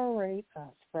separate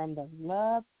us from the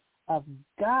love of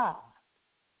God,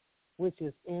 which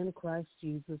is in Christ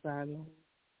Jesus our Lord.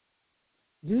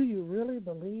 Do you really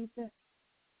believe that?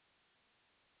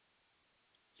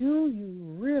 Do you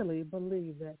really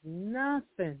believe that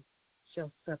nothing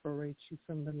shall separate you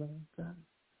from the love of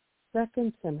God?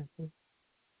 2 Timothy,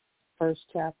 1st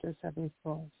chapter, 7th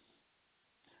verse.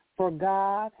 For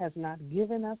God has not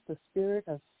given us the spirit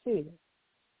of fear,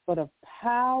 but of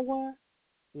power,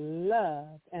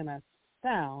 love, and a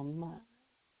sound mind.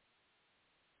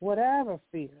 Whatever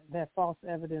fear, that false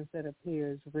evidence that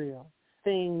appears real,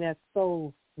 thing that's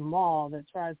so small that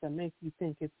tries to make you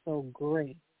think it's so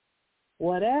great,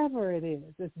 whatever it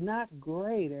is, it's not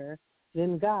greater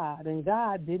than God, and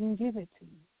God didn't give it to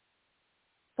you.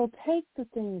 So take the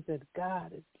things that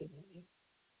God has given you,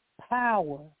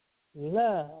 power,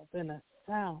 love, and a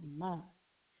sound mind,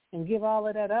 and give all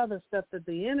of that other stuff that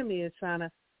the enemy is trying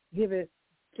to give it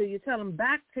to you. Tell him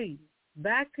back to you.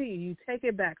 Back to you. You take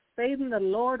it back. Satan, the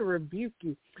Lord rebuke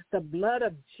you. The blood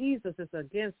of Jesus is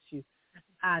against you.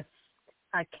 I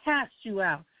cast you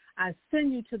out. I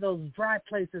send you to those dry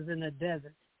places in the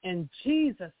desert. In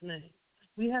Jesus' name.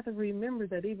 We have to remember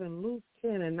that even Luke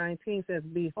 10:19 says,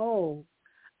 behold,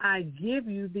 I give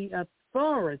you the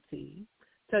authority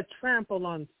to trample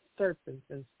on serpents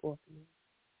and scorpions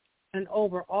and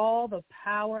over all the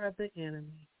power of the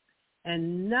enemy,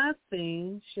 and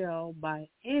nothing shall by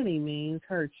any means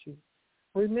hurt you.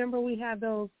 Remember, we have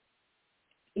those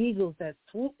eagles that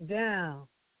swoop down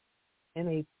and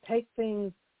they take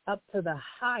things up to the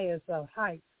highest of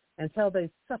heights until they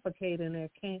suffocate and they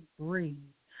can't breathe.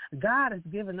 God has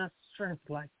given us strength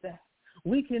like that.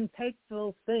 We can take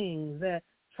those things that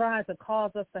try to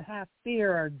cause us to have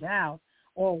fear or doubt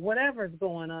or whatever's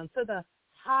going on to the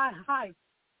high heights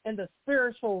in the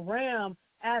spiritual realm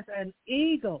as an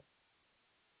eagle.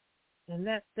 And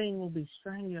that thing will be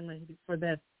strangulated. For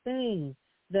that thing,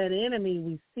 that enemy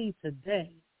we see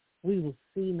today, we will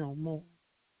see no more.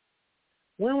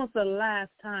 When was the last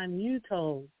time you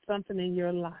told something in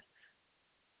your life,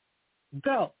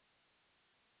 go,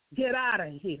 get out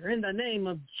of here in the name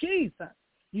of Jesus,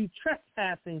 you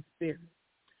trespassing spirit?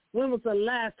 When was the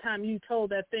last time you told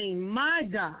that thing, my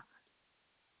God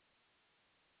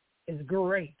is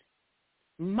great,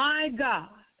 my God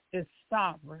is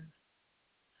sovereign,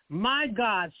 my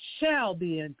God shall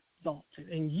be exalted,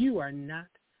 and you are not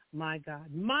my God.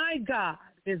 My God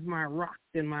is my rock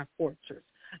and my fortress.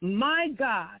 My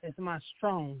God is my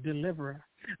strong deliverer.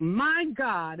 My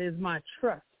God is my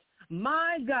trust.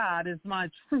 My God is my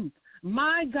truth.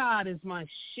 My God is my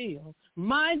shield.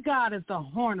 My God is the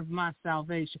horn of my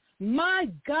salvation. My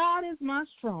God is my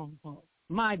stronghold.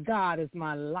 My God is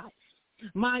my life.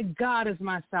 My God is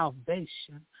my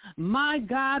salvation. My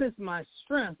God is my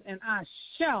strength, and I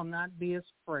shall not be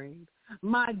afraid.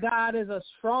 My God is a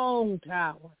strong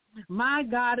tower. My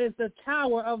God is the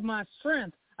tower of my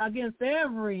strength against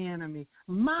every enemy.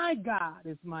 My God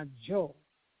is my joy.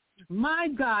 My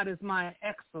God is my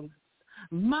excellence.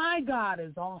 My God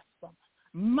is awesome.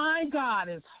 My God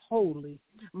is holy.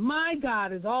 My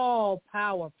God is all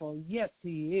powerful. Yes,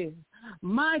 he is.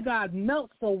 My God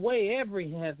melts away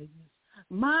every heaviness.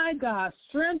 My God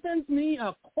strengthens me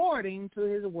according to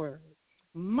his word.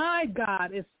 My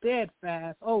God is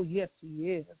steadfast. Oh, yes,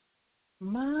 he is.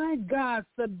 My God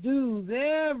subdues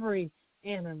every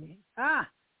enemy.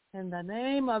 In the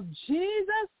name of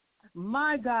Jesus,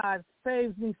 my God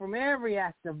saves me from every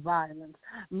act of violence.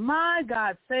 My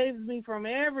God saves me from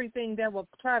everything that will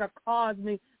try to cause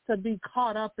me to be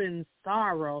caught up in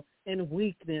sorrow and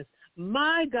weakness.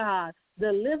 My God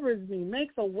delivers me,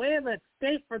 makes a way of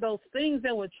escape for those things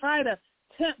that would try to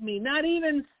tempt me. Not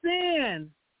even sin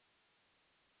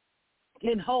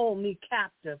can hold me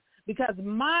captive, because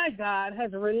my God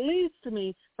has released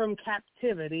me from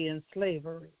captivity and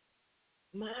slavery.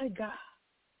 My God.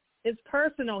 It's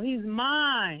personal. He's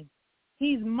mine.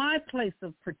 He's my place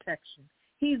of protection.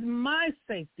 He's my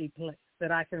safety place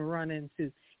that I can run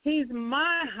into. He's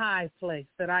my high place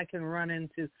that I can run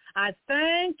into. I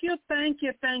thank you, thank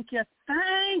you, thank you,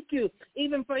 thank you,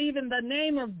 even for the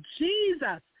name of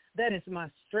Jesus that is my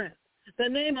strength. The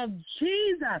name of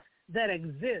Jesus that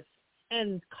exists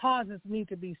and causes me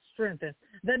to be strengthened.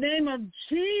 The name of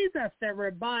Jesus that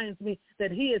reminds me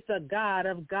that he is the God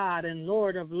of God and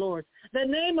Lord of Lords. The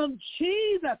name of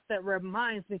Jesus that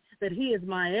reminds me that he is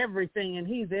my everything and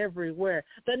he's everywhere.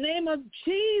 The name of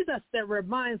Jesus that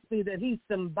reminds me that he's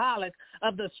symbolic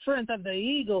of the strength of the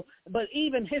eagle, but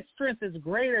even his strength is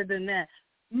greater than that.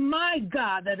 My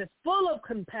God that is full of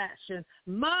compassion.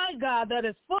 My God that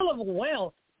is full of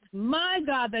wealth. My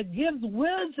God that gives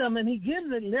wisdom and he gives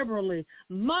it liberally.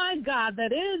 My God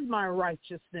that is my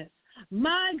righteousness.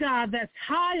 My God that's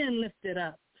high and lifted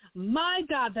up. My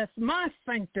God, that's my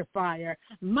sanctifier.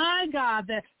 My God,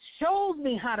 that shows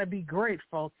me how to be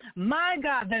grateful. My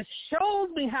God, that shows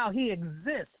me how he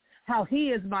exists, how he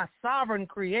is my sovereign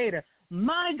creator.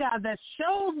 My God, that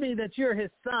shows me that you're his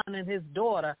son and his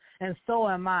daughter, and so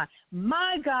am I.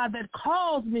 My God, that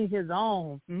calls me his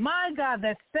own. My God,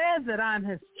 that says that I'm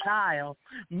his child.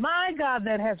 My God,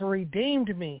 that has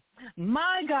redeemed me.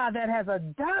 My God, that has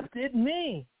adopted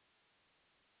me.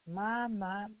 My.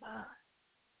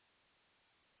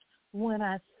 When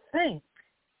I think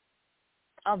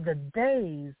of the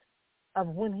days of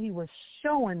when he was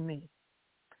showing me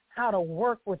how to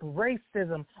work with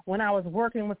racism, when I was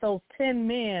working with those 10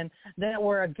 men that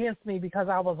were against me because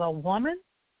I was a woman,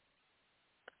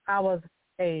 I was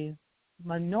a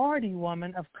minority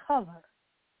woman of color,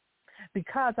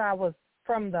 because I was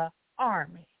from the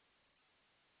Army,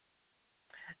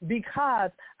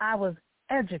 because I was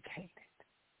educated.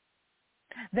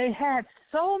 They had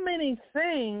so many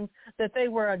things that they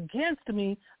were against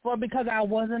me for because I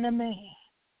wasn't a man.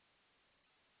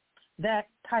 That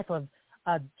type of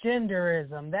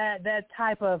genderism, that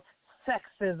type of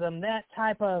sexism, that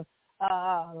type of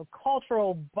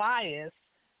cultural bias,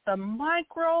 the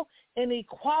micro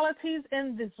inequalities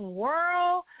in this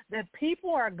world that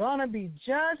people are going to be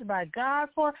judged by God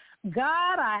for.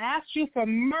 God, I ask you for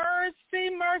mercy,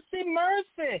 mercy,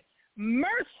 mercy.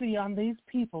 Mercy on these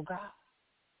people, God.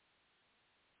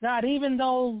 God, even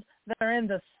those that are in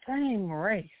the same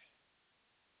race,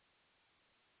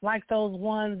 like those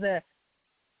ones that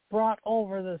brought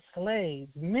over the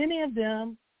slaves, many of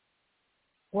them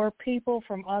were people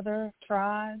from other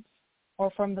tribes or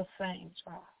from the same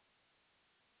tribe.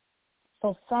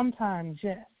 So sometimes,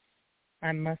 yes,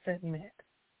 I must admit,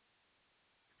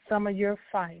 some of your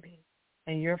fighting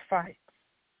and your fights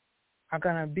are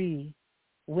going to be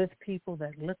with people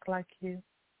that look like you,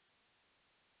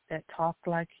 that talk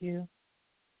like you.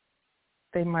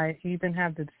 They might even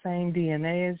have the same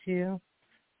DNA as you,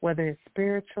 whether it's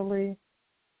spiritually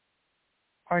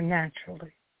or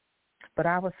naturally. But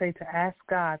I would say to ask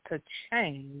God to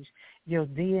change your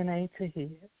DNA to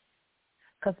his,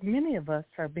 because many of us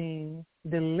are being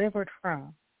delivered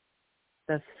from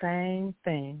the same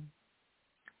thing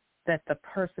that the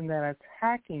person that is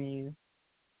attacking you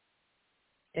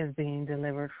is being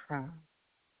delivered from.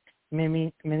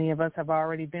 Many of us have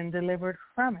already been delivered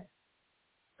from it.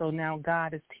 So now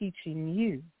God is teaching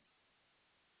you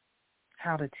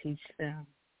how to teach them.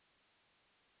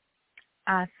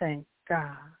 I thank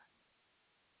God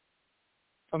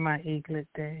for my eaglet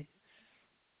days,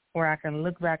 where I can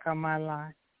look back on my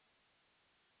life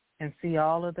and see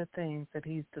all of the things that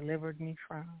he's delivered me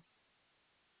from.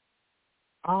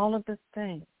 All of the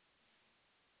things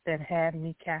that had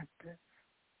me captive.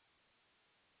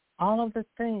 All of the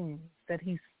things that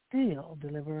he's still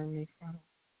delivering me from.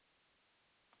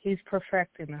 He's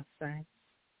perfecting us, saints.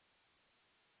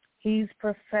 He's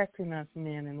perfecting us,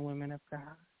 men and women of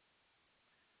God.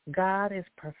 God is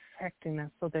perfecting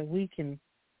us so that we can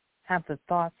have the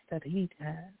thoughts that he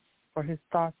has, for his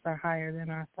thoughts are higher than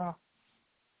our thoughts.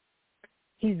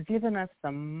 He's given us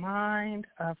the mind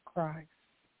of Christ.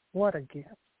 What a gift.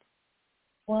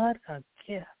 What a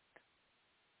gift.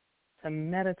 To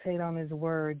meditate on his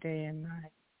word day and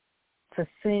night. To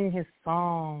sing his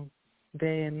songs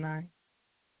day and night.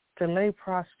 To lay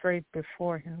prostrate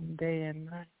before him day and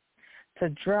night. To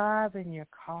drive in your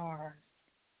cars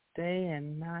day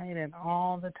and night and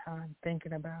all the time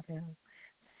thinking about him.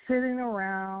 Sitting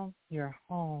around your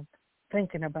home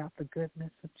thinking about the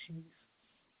goodness of Jesus.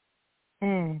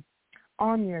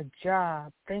 On your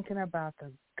job thinking about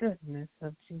the goodness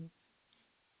of Jesus.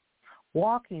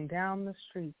 Walking down the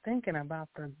street thinking about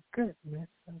the goodness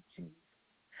of Jesus.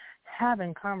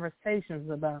 Having conversations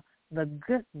about the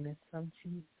goodness of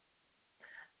Jesus.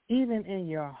 Even in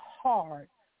your heart,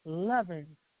 loving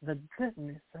the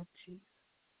goodness of Jesus.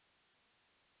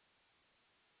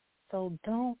 So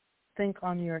don't think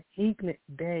on your eaglet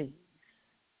days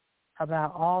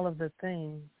about all of the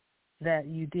things that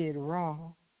you did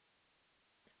wrong,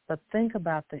 but think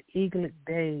about the eaglet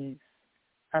days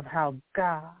of how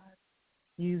God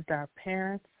used our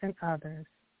parents and others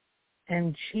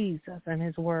and Jesus and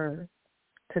his word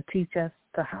to teach us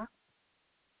to hop,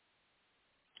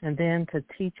 and then to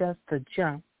teach us to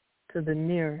jump to the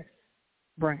nearest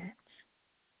branch.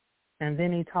 And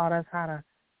then he taught us how to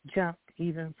jump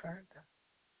even further.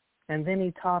 And then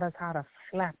he taught us how to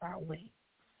flap our wings.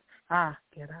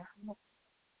 Get out.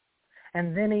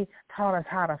 And then he taught us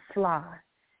how to fly.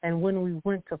 And when we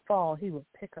went to fall, he would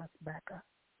pick us back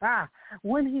up.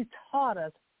 When he taught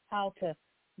us how to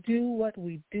do what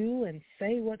we do and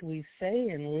say what we say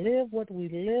and live what we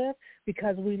live,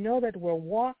 because we know that we're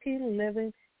walking,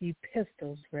 living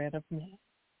epistles read of men.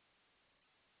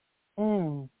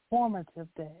 Formative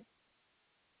day.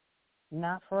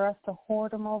 Not for us to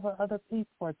hoard them over other people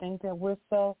or think that we're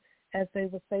so, as they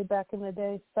would say back in the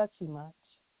day, suchy much,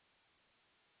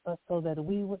 but so that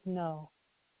we would know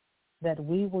that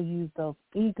we will use those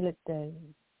eaglet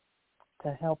days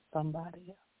to help somebody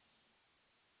else.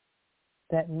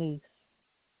 That niece,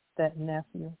 that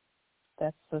nephew,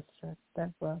 that sister,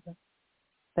 that brother,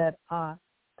 that aunt,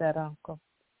 that uncle,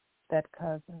 that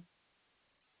cousin,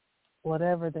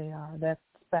 whatever they are, that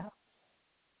spouse,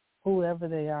 whoever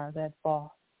they are, that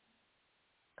boss.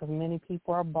 Because many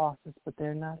people are bosses, but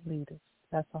they're not leaders.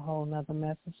 That's a whole nother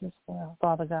message as well.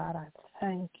 Father God, I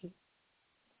thank you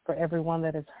for everyone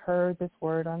that has heard this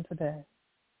word on today,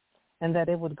 and that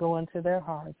it would go into their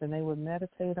hearts and they would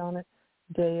meditate on it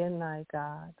day and night,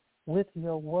 God, with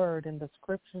your word and the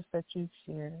scriptures that you've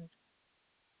shared,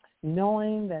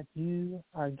 knowing that you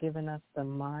are giving us the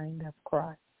mind of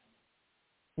Christ,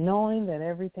 knowing that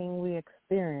everything we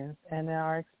experience and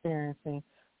are experiencing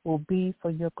will be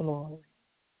for your glory.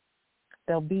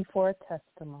 They'll be for a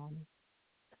testimony.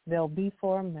 They'll be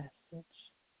for a message.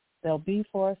 They'll be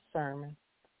for a sermon.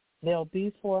 They'll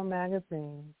be for a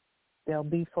magazine. They'll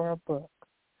be for a book.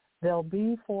 They'll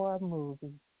be for a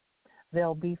movie.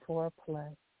 They'll be for a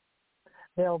play.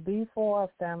 They'll be for a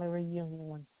family reunion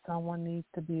when someone needs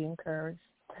to be encouraged.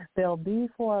 They'll be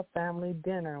for a family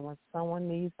dinner when someone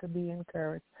needs to be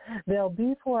encouraged. They'll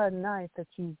be for a night that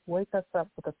you wake us up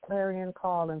with a clarion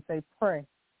call and say, pray.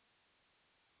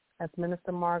 As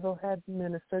Minister Margot had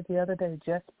ministered the other day,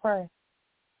 just pray.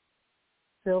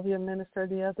 Sylvia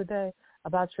ministered the other day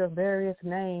about your various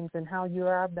names and how you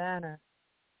are our banner.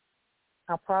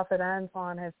 Our Prophet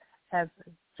Antoine has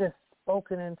just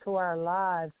spoken into our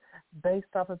lives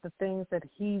based off of the things that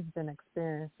he's been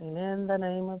experiencing. In the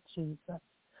name of Jesus,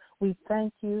 we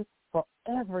thank you for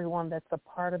everyone that's a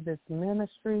part of this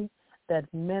ministry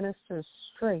that ministers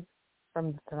straight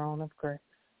from the throne of grace.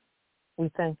 We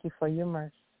thank you for your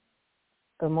mercy.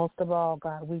 But most of all,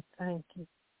 God, we thank you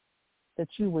that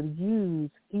you would use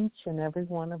each and every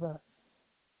one of us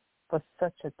for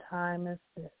such a time as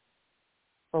this.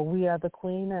 For we are the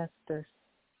Queen Esthers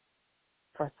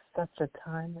for such a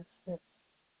time as this.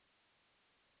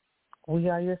 We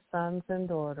are your sons and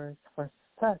daughters for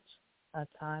such a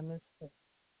time as this.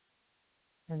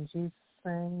 In Jesus'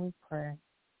 name we pray.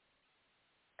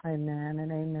 Amen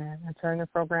and amen. I turn the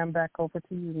program back over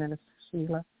to you, Minister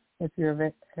Sheila, if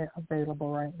you're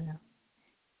available right now.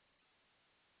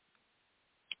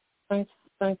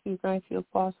 Thank you,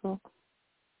 Apostle,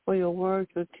 for your words,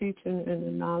 your teaching, and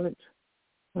the knowledge.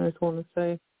 I just want to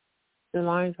say the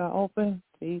lines are open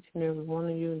to each and every one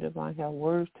of you that might have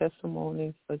words,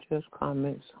 testimonies, or just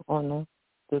comments on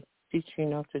the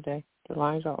teaching of today. The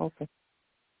lines are open.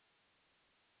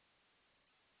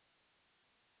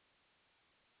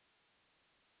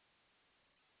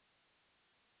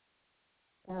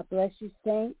 God bless you,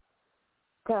 saints.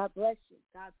 God bless you.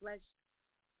 God bless you.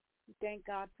 We thank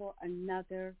God for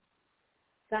another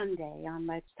Sunday on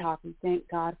Let's Talk. We thank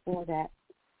God for that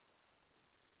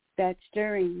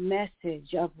stirring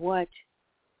message of what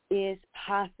is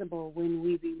possible when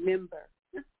we remember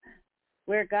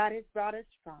where God has brought us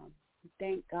from. We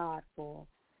thank God for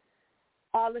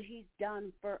all that he's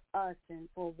done for us and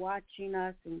for watching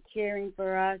us and caring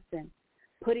for us and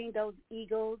putting those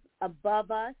eagles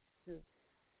above us to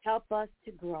help us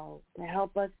to grow, to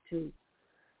help us to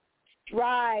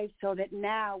strive so that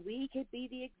now we can be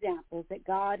the examples that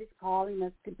God is calling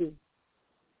us to be.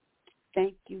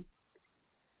 Thank you,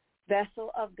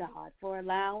 vessel of God, for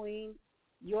allowing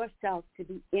yourself to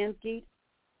be emptied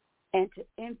and to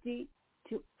empty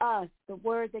to us the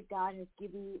word that God has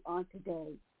given you on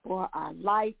today for our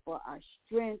life, for our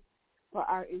strength, for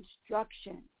our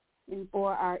instruction, and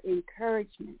for our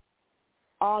encouragement.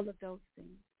 All of those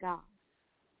things, God,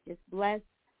 just bless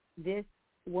this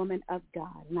woman of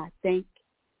God. And I thank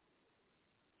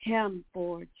him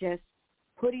for just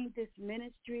putting this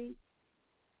ministry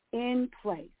in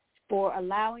place, for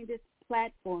allowing this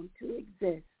platform to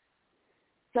exist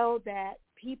so that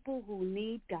people who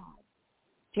need God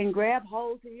can grab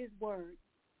hold of his word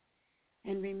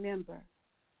and remember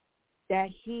that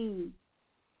he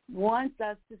wants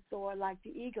us to soar like the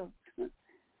eagles.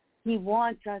 He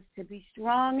wants us to be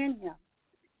strong in him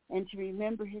and to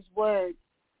remember his word.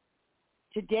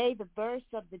 Today, the verse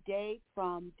of the day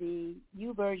from the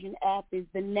YouVersion app is,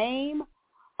 the name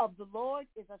of the Lord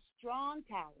is a strong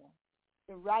tower.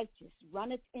 The righteous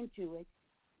runneth into it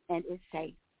and is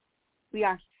safe. We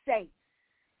are safe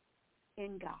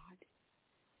in God.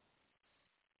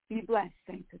 Be blessed,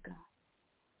 saints of God.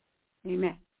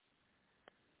 Amen.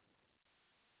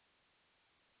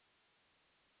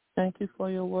 Thank you for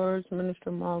your words,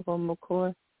 Minister Margot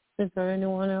McCoy. Is there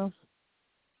anyone else?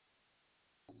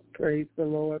 Praise the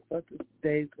Lord for this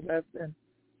day's lesson.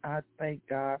 I thank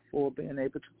God for being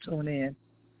able to tune in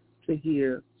to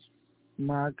hear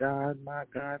my God, my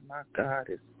God, my God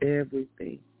is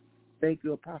everything. Thank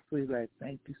you, Apostle Elect.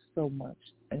 Thank you so much.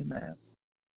 Amen.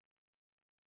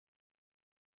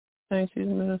 Thank you,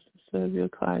 Minister Sylvia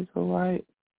Kaiser Wright.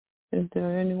 Is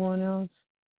there anyone else?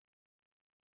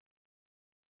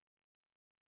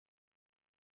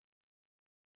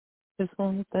 Just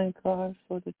want to thank God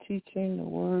for the teaching, the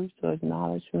words, the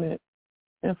acknowledgement,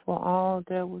 and for all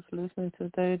that was listening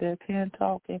today that can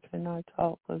talk and cannot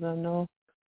talk, because I know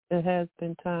there has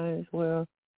been times where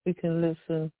we can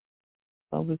listen,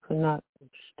 but we could not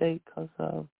stay because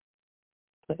of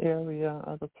the area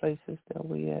or the places that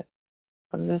we at.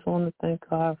 But I just want to thank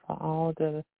God for all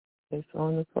that is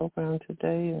on the program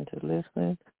today and to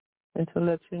listening, and to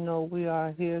let you know we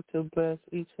are here to bless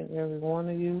each and every one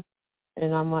of you.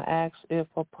 And I'm going to ask if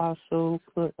Apostle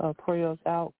could pray us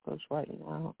out, because right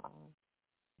now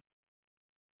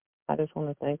I just want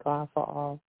to thank God for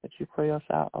all that you pray us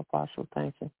out, Apostle.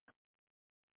 Thank you.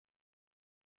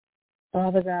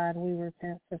 Father God, we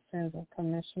repent for sins of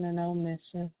commission and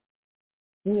omission.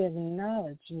 We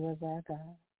acknowledge you as our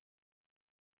God,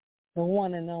 the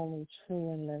one and only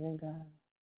true and living God.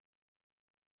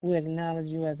 We acknowledge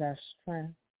you as our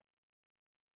strength.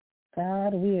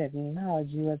 God, we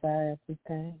acknowledge you as our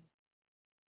everything.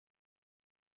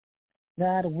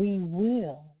 God, we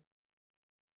will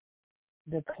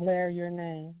declare your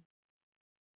name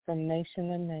from nation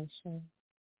to nation,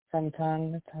 from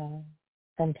tongue to tongue,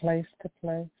 from place to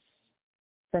place,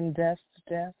 from depths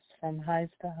to depths, from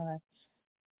heights to heights.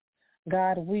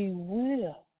 God, we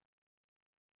will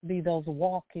be those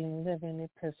walking, living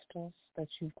epistles that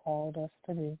you called us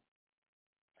to be.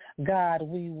 God,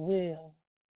 we will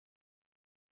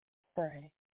pray.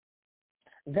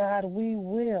 God, we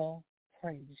will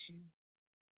praise you.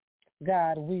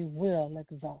 God, we will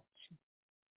exalt you.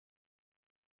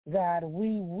 God,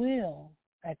 we will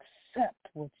accept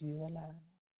what you allow.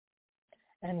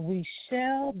 And we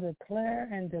shall declare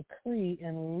and decree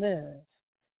and live,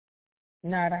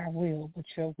 not our will, but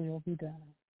your will be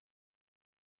done.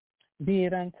 Be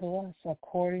it unto us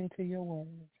according to your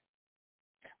word.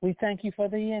 We thank you for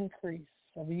the increase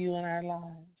of you in our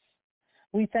lives.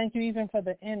 We thank you even for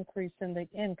the increase in the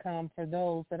income for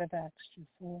those that have asked you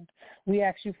for it. We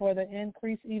ask you for the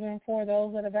increase even for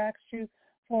those that have asked you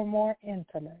for more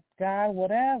intellect. God,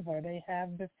 whatever they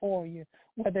have before you,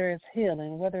 whether it's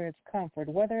healing, whether it's comfort,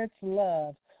 whether it's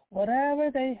love, whatever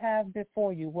they have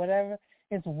before you, whatever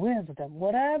is wisdom,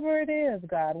 whatever it is,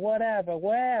 God, whatever,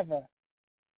 wherever,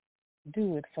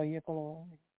 do it for your glory.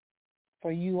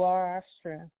 For you are our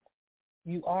strength.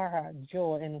 You are our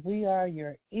joy, and we are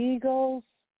your eagles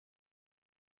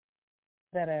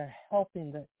that are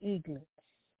helping the eaglets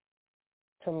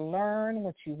to learn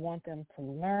what you want them to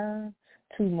learn,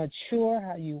 to mature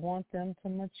how you want them to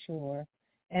mature.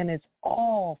 And it's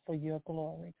all for your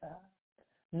glory, God.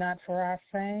 Not for our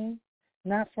fame,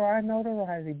 not for our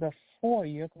notoriety, but for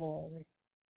your glory.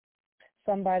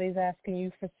 Somebody's asking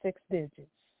you for 6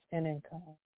 digits in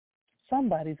income.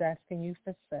 Somebody's asking you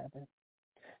for 7.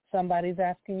 Somebody's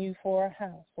asking you for a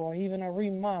house or even a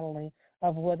remodeling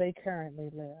of where they currently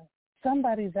live.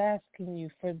 Somebody's asking you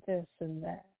for this and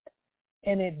that.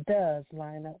 And it does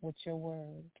line up with your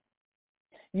word.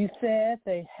 You said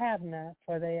they have not,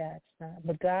 for they ask not.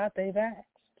 But God, they've asked.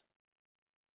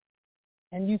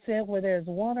 And you said where there's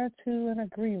 1 or 2 in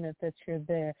agreement that you're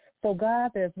there. So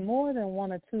God, there's more than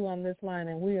 1 or 2 on this line,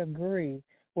 and we agree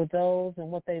with those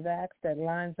and what they've asked that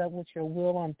lines up with your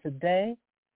will on today,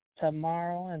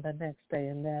 tomorrow, and the next day.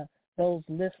 And that those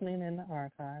listening in the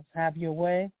archives, have your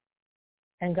way.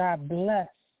 And God bless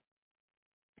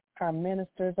our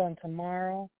ministers on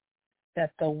tomorrow,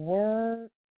 that the word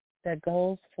that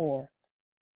goes forth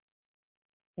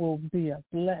will be a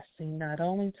blessing not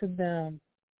only to them,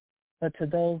 but to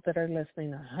those that are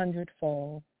listening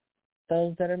 100-fold.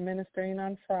 Those that are ministering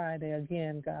on Friday,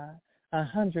 again, God,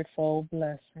 100-fold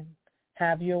blessing.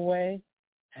 Have your way,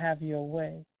 have your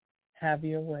way, have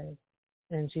your way.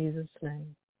 In Jesus'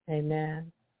 name,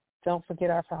 amen. Don't forget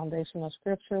our foundational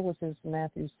scripture, which is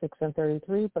Matthew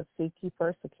 6:33, but seek ye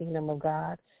first the kingdom of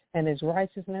God and his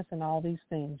righteousness, and all these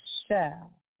things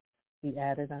shall be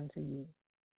added unto you.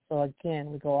 So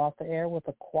again, we go off the air with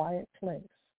A Quiet Place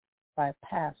by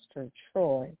Pastor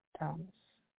Troy Thomas.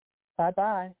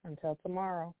 Bye-bye until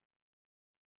tomorrow.